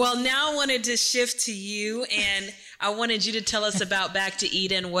 Well, now I wanted to shift to you, and I wanted you to tell us about Back to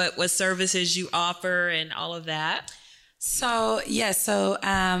Eden, what services you offer and all of that. So, yes,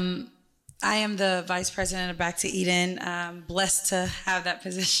 I am the vice president of Back to Eden. Blessed to have that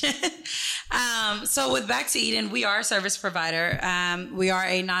position. So with Back to Eden, we are a service provider. We are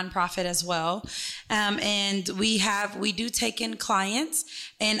a nonprofit as well. And we do take in clients,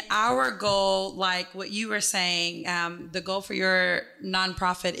 and our goal, like what you were saying, the goal for your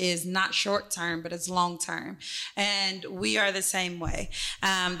nonprofit is not short term, but it's long term. And we are the same way.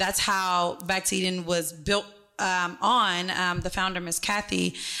 That's how Back to Eden was built the founder, Miss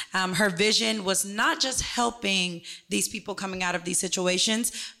Kathy. Her vision was not just helping these people coming out of these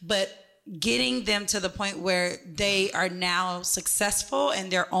situations, but getting them to the point where they are now successful and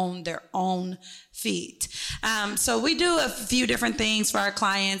they're on their own feet. So we do a few different things for our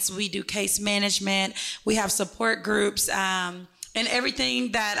clients. We do case management. We have support groups. And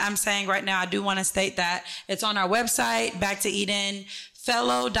everything that I'm saying right now, I do want to state that it's on our website,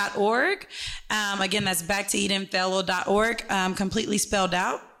 backtoedenfellow.org. Again, that's backtoedenfellow.org, completely spelled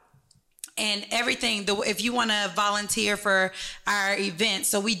out. And everything, if you want to volunteer for our event,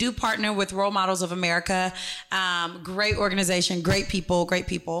 so we do partner with Role Models of America, great organization, great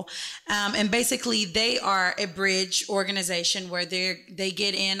people. And basically they are a bridge organization where they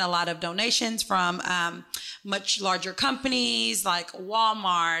get in a lot of donations from much larger companies like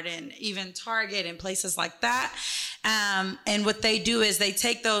Walmart and even Target and places like that. And what they do is they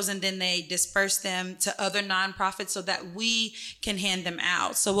take those and then they disperse them to other nonprofits so that we can hand them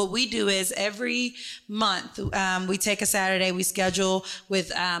out. So what we do is every month, we take a Saturday, we schedule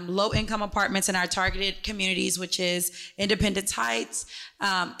with low-income apartments in our targeted communities, which is Independence Heights,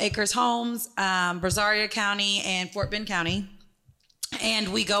 Acres Homes, Brazoria County, and Fort Bend County.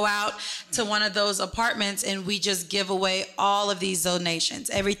 And we go out to one of those apartments and we just give away all of these donations,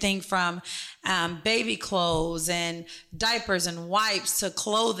 everything from baby clothes and diapers and wipes to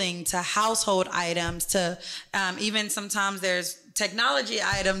clothing to household items to even sometimes there's technology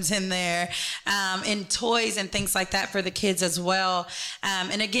items in there, and toys and things like that for the kids as well.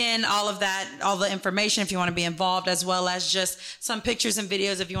 And again, all of that, all the information if you want to be involved, as well as just some pictures and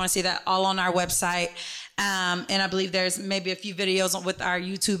videos if you want to see that, all on our website. And I believe there's maybe a few videos with our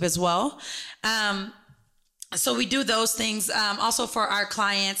YouTube as well. So we do those things. Also for our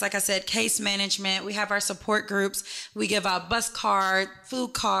clients, like I said, case management. We have our support groups. We give out bus cards,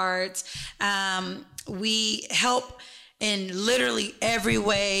 food cards. We help in literally every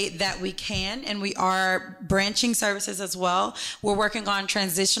way that we can. And we are branching services as well. We're working on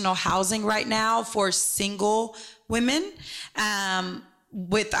transitional housing right now for single women,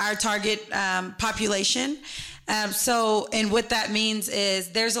 with our target population. And what that means is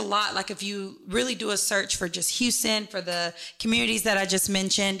there's a lot, like if you really do a search for just Houston, for the communities that I just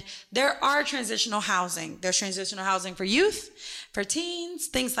mentioned, there are transitional housing. There's transitional housing for youth, for teens,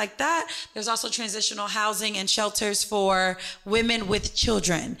 things like that. There's also transitional housing and shelters for women with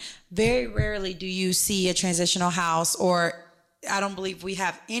children. Very rarely do you see a transitional house, or I don't believe we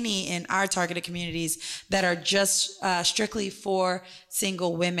have any in our targeted communities that are just strictly for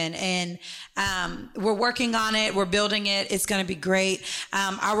single women. And we're working on it. We're building it. It's going to be great.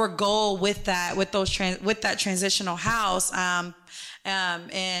 Our goal with that, with that transitional house,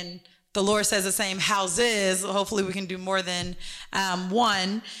 and the Lord says the same houses. Hopefully we can do more than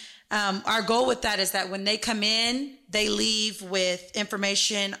one. Our goal with that is that when they come in, they leave with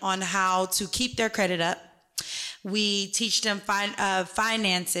information on how to keep their credit up. We teach them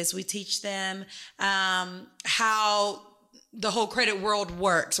finances. We teach them how the whole credit world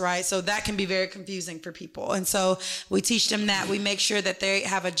works, right? So that can be very confusing for people. And so we teach them that. We make sure that they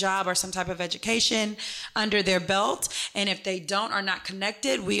have a job or some type of education under their belt. And if they don't, are not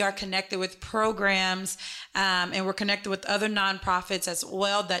connected, we are connected with programs, and we're connected with other nonprofits as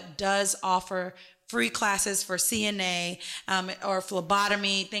well that does offer free classes for CNA or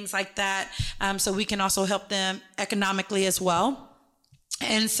phlebotomy, things like that. So we can also help them economically as well.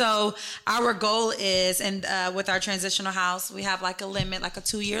 And so our goal is, and with our transitional house, we have like a limit, like a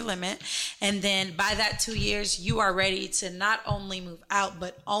 2-year limit. And then by that 2 years, you are ready to not only move out,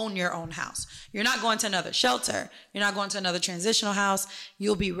 but own your own house. You're not going to another shelter. You're not going to another transitional house.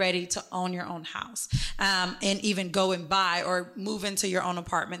 You'll be ready to own your own house, and even go and buy or move into your own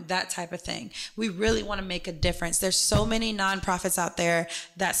apartment, that type of thing. We really want to make a difference. There's so many nonprofits out there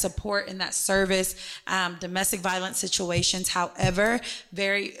that support and that service domestic violence situations. However,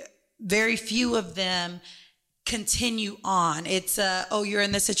 very, very few of them continue on. It's oh, you're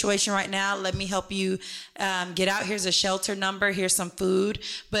in this situation right now, let me help you get out. Here's a shelter number, here's some food,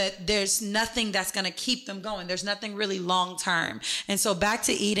 but there's nothing that's going to keep them going. There's nothing really long term. And so Back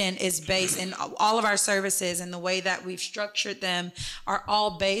to Eden is based, in all of our services and the way that we've structured them are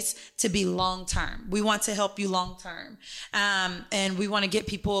all based to be long term. We want to help you long term, and we want to get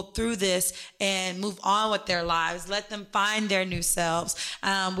people through this and move on with their lives, let them find their new selves.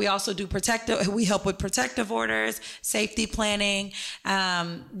 We also do we help with protective orders, safety planning.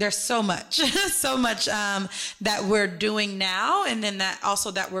 There's so much so much that we're doing now, and then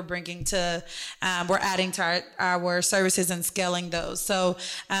that we're bringing to we're adding to our services and scaling those. So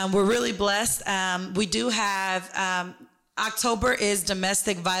we're really blessed. We do have October is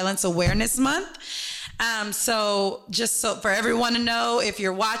Domestic Violence Awareness Month. So for everyone to know, if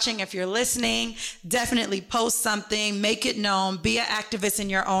you're watching, if you're listening, definitely post something, make it known, be an activist in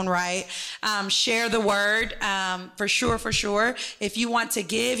your own right, share the word, for sure. If you want to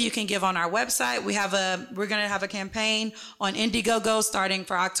give, you can give on our website. We're going to have a campaign on Indiegogo starting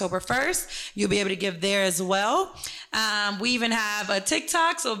for October 1st. You'll be able to give there as well. We even have a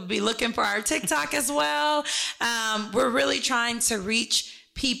TikTok, so be looking for our TikTok as well. We're really trying to reach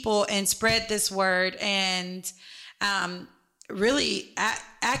people and spread this word and really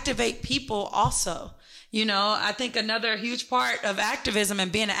activate people also. You know, I think another huge part of activism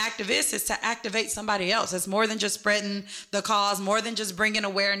and being an activist is to activate somebody else. It's more than just spreading the cause, more than just bringing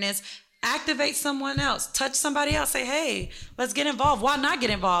awareness. Activate someone else, touch somebody else, say, hey, let's get involved. Why not get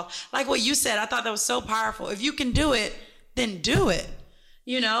involved? Like what you said, I thought that was so powerful. If you can do it, then do it,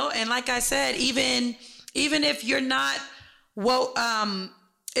 you know? And like I said, even if you're not,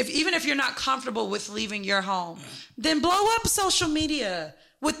 even if you're not comfortable with leaving your home, then blow up social media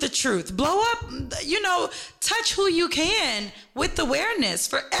with the truth. Blow up, touch who you can with awareness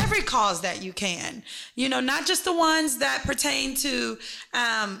for every cause that you can. Not just the ones that pertain to,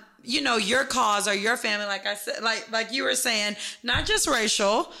 your cause or your family, like I said, like you were saying, not just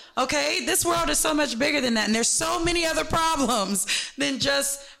racial. Okay. This world is so much bigger than that. And there's so many other problems than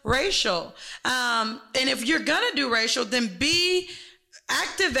just racial. And if you're going to do racial, then be an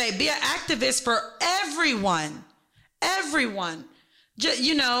activist for everyone.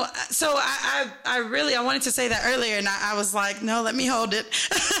 So I wanted to say that earlier, and I was like, no, let me hold it.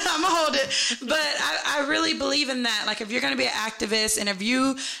 I'm gonna hold it. But I really believe in that. Like, if you're going to be an activist, and if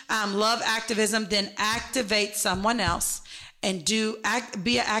you love activism, then activate someone else and be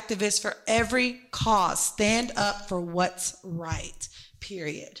an activist for every cause. Stand up for what's right,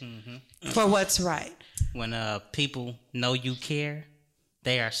 period. Mm-hmm. For what's right. When people know you care,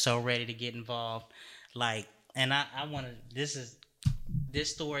 they are so ready to get involved. Like, and I want to,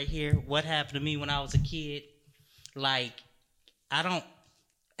 this story here, what happened to me when I was a kid, like, I don't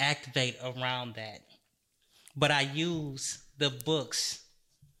activate around that, but I use the books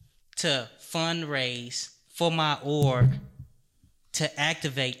to fundraise for my org to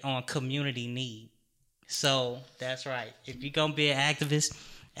activate on community need. So that's right. If you're going to be an activist,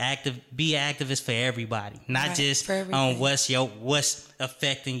 be an activist for everybody, not right, just on what's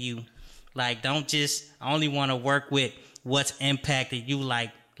affecting you. Like, don't just only want to work with what's impacted you.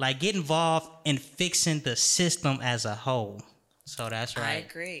 Like get involved in fixing the system as a whole. So that's right. I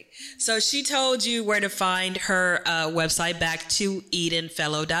agree. So she told you where to find her website,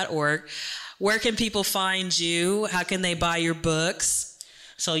 backtoedenfellow.org. Where can people find you? How can they buy your books?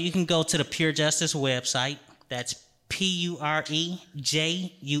 So you can go to the Pure Justice website. That's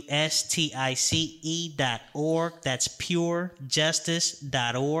PureJustice.org. That's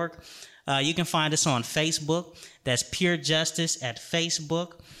purejustice.org. You can find us on Facebook. That's Pure Justice at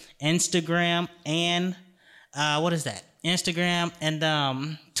Facebook, Instagram, and Instagram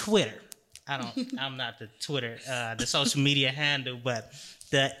and Twitter. I'm not the Twitter, the social media handle, but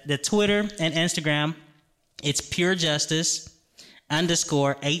the Twitter and Instagram, it's Pure Justice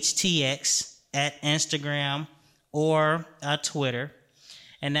 _HTX at Instagram or Twitter.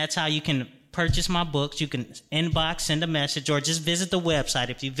 And that's how you can purchase my books. You can inbox, send a message, or just visit the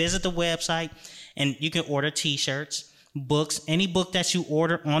website. If you visit the website, and you can order t-shirts, books, any book that you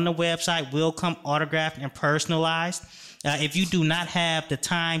order on the website will come autographed and personalized. If you do not have the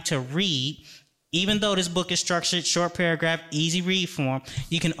time to read, even though this book is structured, short paragraph, easy read form,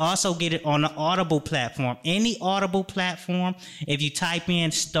 you can also get it on the Audible platform. Any Audible platform, if you type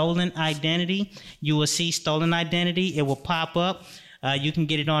in Stolen Identity, you will see Stolen Identity. It will pop up. You can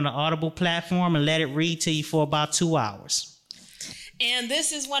get it on the Audible platform and let it read to you for about 2 hours. And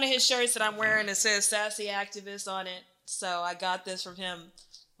this is one of his shirts that I'm wearing. It says Sassy Activist on it. So I got this from him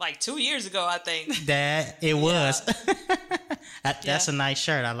like 2 years ago, I think. That it was. That's a nice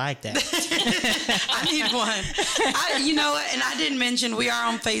shirt. I like that. I need one. You know, and I didn't mention we are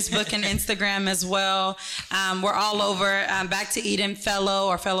on Facebook and Instagram as well. We're all over. Back to Eden Fellow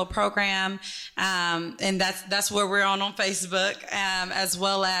or Fellow Program, and that's where we're on Facebook, as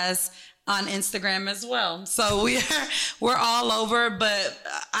well as on Instagram as well. So we're all over. But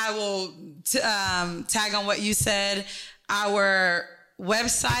I will tag on what you said. Our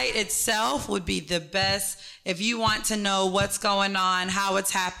website itself would be the best if you want to know what's going on, how it's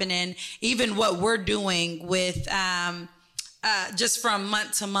happening, even what we're doing with just from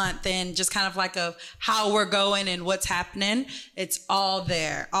month to month, and just kind of like how we're going and what's happening. It's all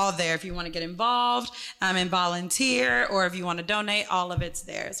there. If you want to get involved and volunteer, or if you want to donate, all of it's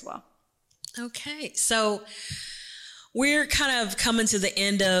there as well. Okay, so we're kind of coming to the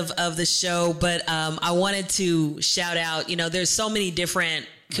end of the show, but I wanted to shout out, there's so many different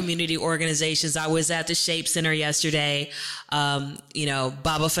community organizations. I was at the Shape Center yesterday. Baba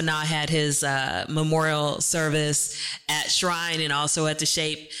Fana had his memorial service at Shrine and also at the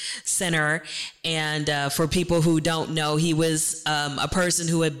Shape Center. And for people who don't know, he was a person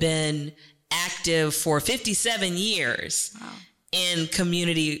who had been active for 57 years in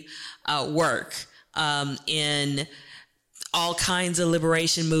community work, in all kinds of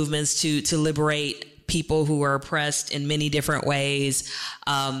liberation movements to liberate people who are oppressed in many different ways,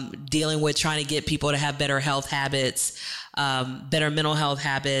 dealing with trying to get people to have better health habits, better mental health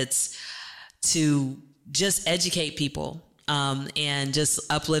habits, to just educate people and just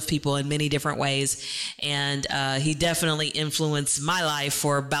uplift people in many different ways. And he definitely influenced my life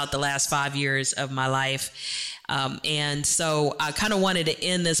for about the last 5 years of my life. And so I kind of wanted to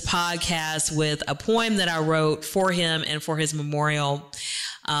end this podcast with a poem that I wrote for him and for his memorial.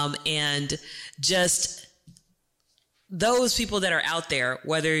 And just those people that are out there,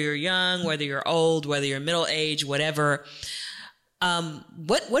 whether you're young, whether you're old, whether you're middle age, whatever,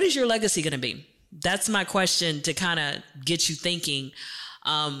 what is your legacy going to be? That's my question to kind of get you thinking.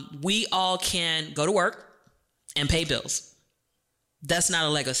 We all can go to work and pay bills. That's not a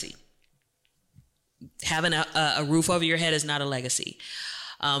legacy. Having a roof over your head is not a legacy.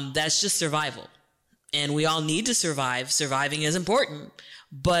 That's just survival. And we all need to survive. Surviving is important.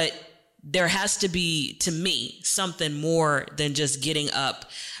 But there has to be, to me, something more than just getting up,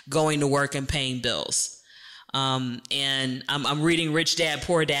 going to work, and paying bills. And I'm reading Rich Dad,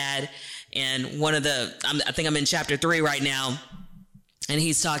 Poor Dad. And I think I'm in chapter 3 right now. And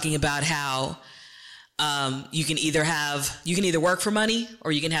he's talking about how you can either work for money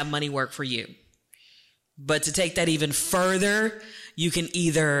or you can have money work for you. But to take that even further, you can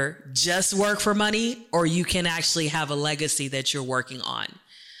either just work for money or you can actually have a legacy that you're working on.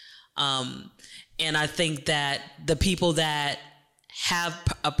 And I think that the people that have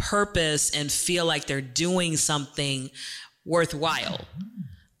a purpose and feel like they're doing something worthwhile,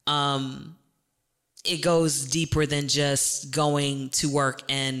 it goes deeper than just going to work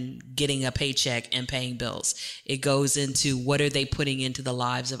and getting a paycheck and paying bills. It goes into what are they putting into the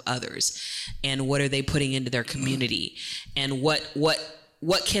lives of others, and what are they putting into their community, and what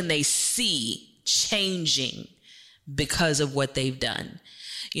can they see changing because of what they've done.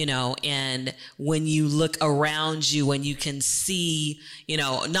 And when you look around you and you can see,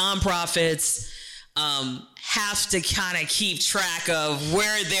 nonprofits have to kind of keep track of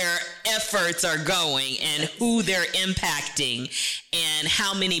where their efforts are going and who they're impacting and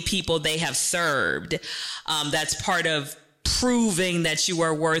how many people they have served. That's part of proving that you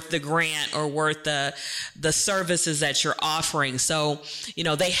are worth the grant or worth the services that you're offering. So,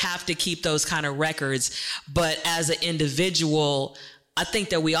 they have to keep those kind of records. But as an individual, I think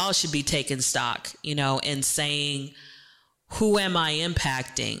that we all should be taking stock, and saying, who am I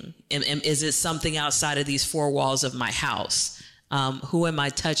impacting? Is it something outside of these four walls of my house? Who am I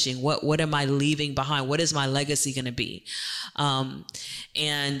touching? What am I leaving behind? What is my legacy going to be?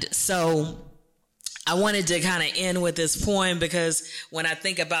 And so I wanted to kind of end with this poem, because when I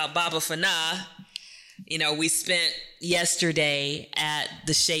think about Baba Fana, we spent yesterday at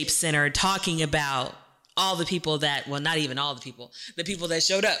the Shape Center talking about all the people that, well, not even all the people that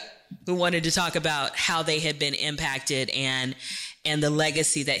showed up who wanted to talk about how they had been impacted and the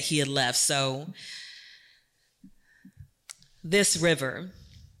legacy that he had left. So This river.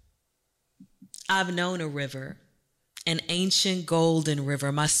 I've known a river, an ancient golden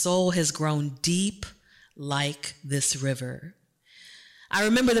river. My soul has grown deep like this river. I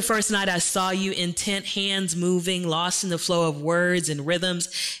remember the first night I saw you, intent, hands moving, lost in the flow of words and rhythms,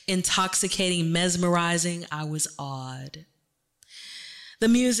 intoxicating, mesmerizing. I was awed. The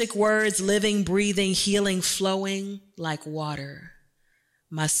music, words, living, breathing, healing, flowing like water.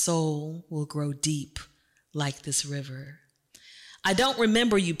 My soul will grow deep like this river. I don't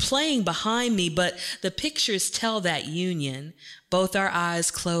remember you playing behind me, but the pictures tell that union. Both our eyes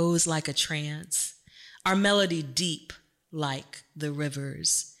closed like a trance, our melody deep like the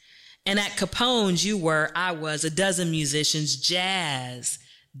rivers. And at Capone's, you were, I was, a dozen musicians, jazz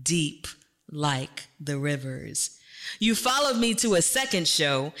deep like the rivers. You followed me to a second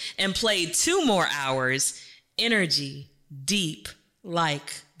show and played 2 more hours, energy deep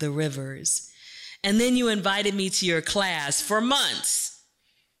like the rivers. And then you invited me to your class for months.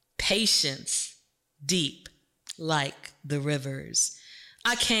 Patience, deep, like the rivers.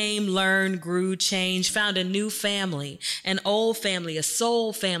 I came, learned, grew, changed, found a new family, an old family, a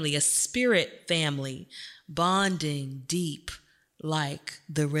soul family, a spirit family, bonding deep, like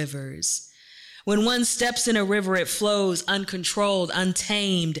the rivers. When one steps in a river, it flows uncontrolled,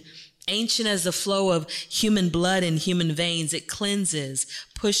 untamed, ancient as the flow of human blood in human veins. It cleanses,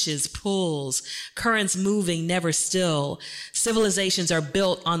 pushes, pulls, currents moving, never still. Civilizations are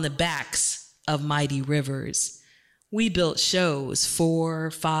built on the backs of mighty rivers. We built shows,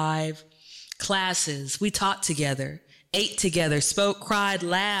 4, 5, classes. We taught together, ate together, spoke, cried,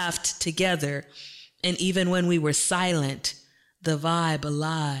 laughed together. And even when we were silent, the vibe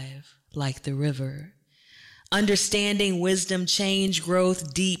alive like the river. Understanding, wisdom, change,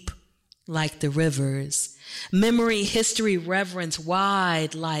 growth, deep like the rivers. Memory, history, reverence,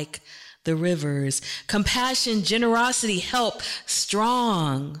 wide like the rivers. Compassion, generosity, help,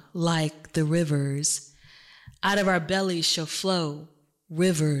 strong like the rivers. Out of our bellies shall flow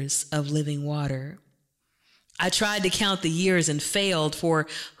rivers of living water. I tried to count the years and failed, for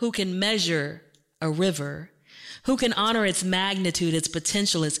who can measure a river? Who can honor its magnitude, its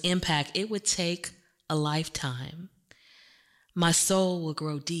potential, its impact? It would take a lifetime. My soul will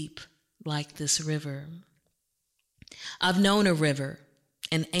grow deep like this river. I've known a river,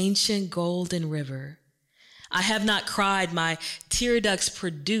 an ancient golden river. I have not cried, my tear ducts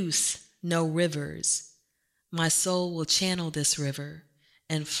produce no rivers. My soul will channel this river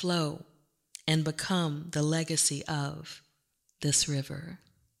and flow and become the legacy of this river.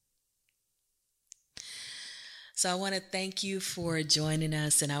 So I want to thank you for joining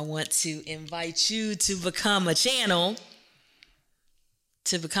us, and I want to invite you to become a channel,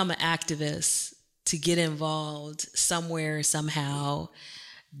 to become an activist, to get involved somewhere, somehow,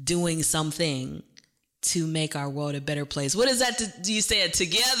 doing something to make our world a better place. What is that? Do you say it?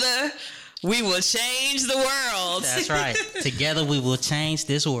 Together, we will change the world. That's right. Together, we will change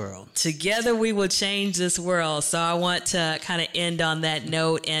this world. Together, we will change this world. So I want to kind of end on that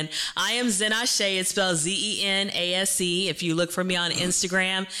note. And I am Zenashe. It's spelled Zenase. If you look for me on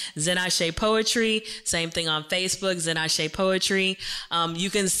Instagram, Zenashe Poetry. Same thing on Facebook, Zenashe Poetry. You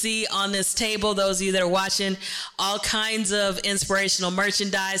can see on this table, those of you that are watching, all kinds of inspirational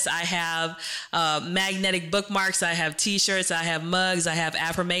merchandise. I have magnetic bookmarks. I have t-shirts. I have mugs. I have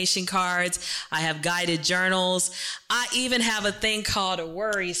affirmation cards. I have guided journals. I even have a thing called a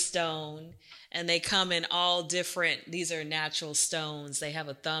worry stone, and they come in all different, these are natural stones. They have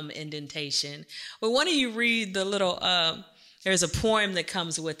a thumb indentation. Well, why don't you read the little, there's a poem that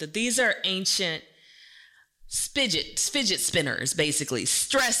comes with it. These are ancient fidget spinners, basically,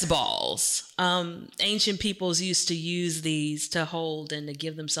 stress balls. Ancient peoples used to use these to hold and to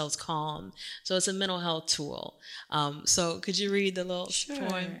give themselves calm. So it's a mental health tool. So could you read the little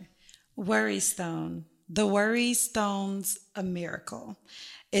poem? Worry stone. The worry stone's a miracle.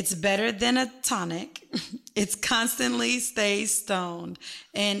 It's better than a tonic. It's constantly stays stoned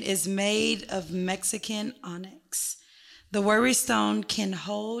and is made of Mexican onyx. The worry stone can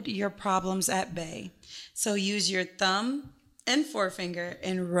hold your problems at bay. So use your thumb and forefinger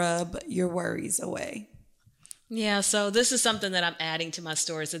and rub your worries away. Yeah, so this is something that I'm adding to my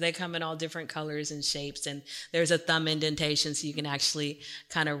store. So they come in all different colors and shapes, and there's a thumb indentation so you can actually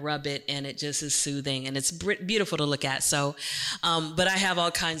kind of rub it, and it just is soothing, and it's beautiful to look at. So, but I have all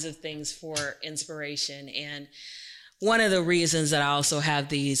kinds of things for inspiration, and one of the reasons that I also have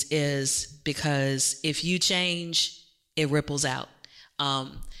these is because if you change, it ripples out.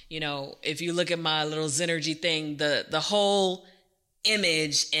 You know, if you look at my little Zenergy thing, the whole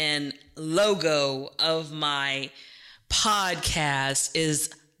image and logo of my podcast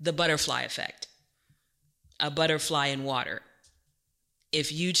is the butterfly effect, a butterfly in water.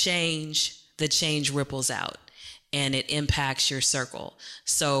 if you change, the change ripples out and it impacts your circle.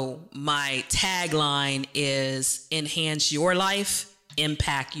 So my tagline is enhance your life,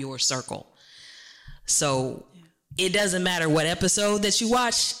 impact your circle. So it doesn't matter what episode that you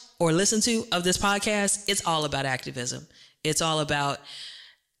watch or listen to of this podcast, it's all about activism. It's all about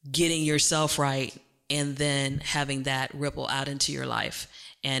getting yourself right and then having that ripple out into your life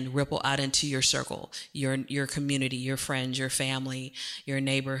and ripple out into your circle, your community, your friends, your family, your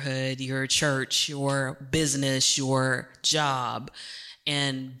neighborhood, your church, your business, your job,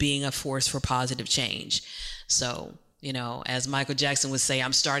 and being a force for positive change. So, as Michael Jackson would say,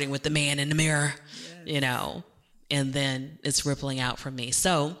 I'm starting with the man in the mirror, and then it's rippling out from me.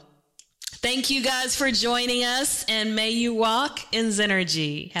 So thank you guys for joining us, and may you walk in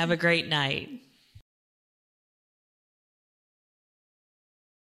Zenergy. Have a great night.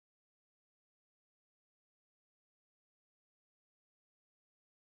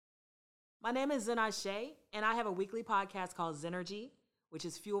 My name is Zenai Shea, and I have a weekly podcast called Zenergy, which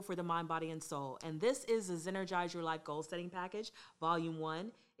is fuel for the mind, body, and soul. And this is the Zenergize Your Life Goal Setting Package, Volume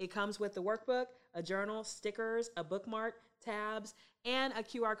 1. It comes with the workbook, a journal, stickers, a bookmark, tabs, and a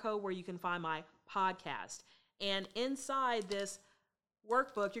QR code where you can find my podcast. And inside this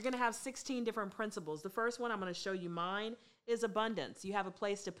workbook, you're going to have 16 different principles. The first one, I'm going to show you mine, is abundance. You have a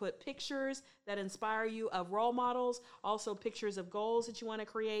place to put pictures that inspire you of role models, also pictures of goals that you want to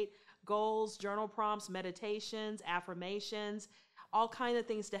create, goals, journal prompts, meditations, affirmations, all kinds of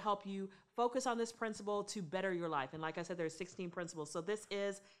things to help you focus on this principle to better your life. And like I said, there's 16 principles. So this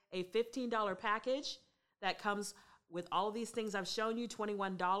is a $15 package that comes with all of these things I've shown you,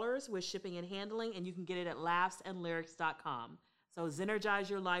 $21 with shipping and handling, and you can get it at laughsandlyrics.com. So Zenergize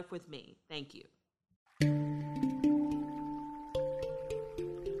your life with me. Thank you.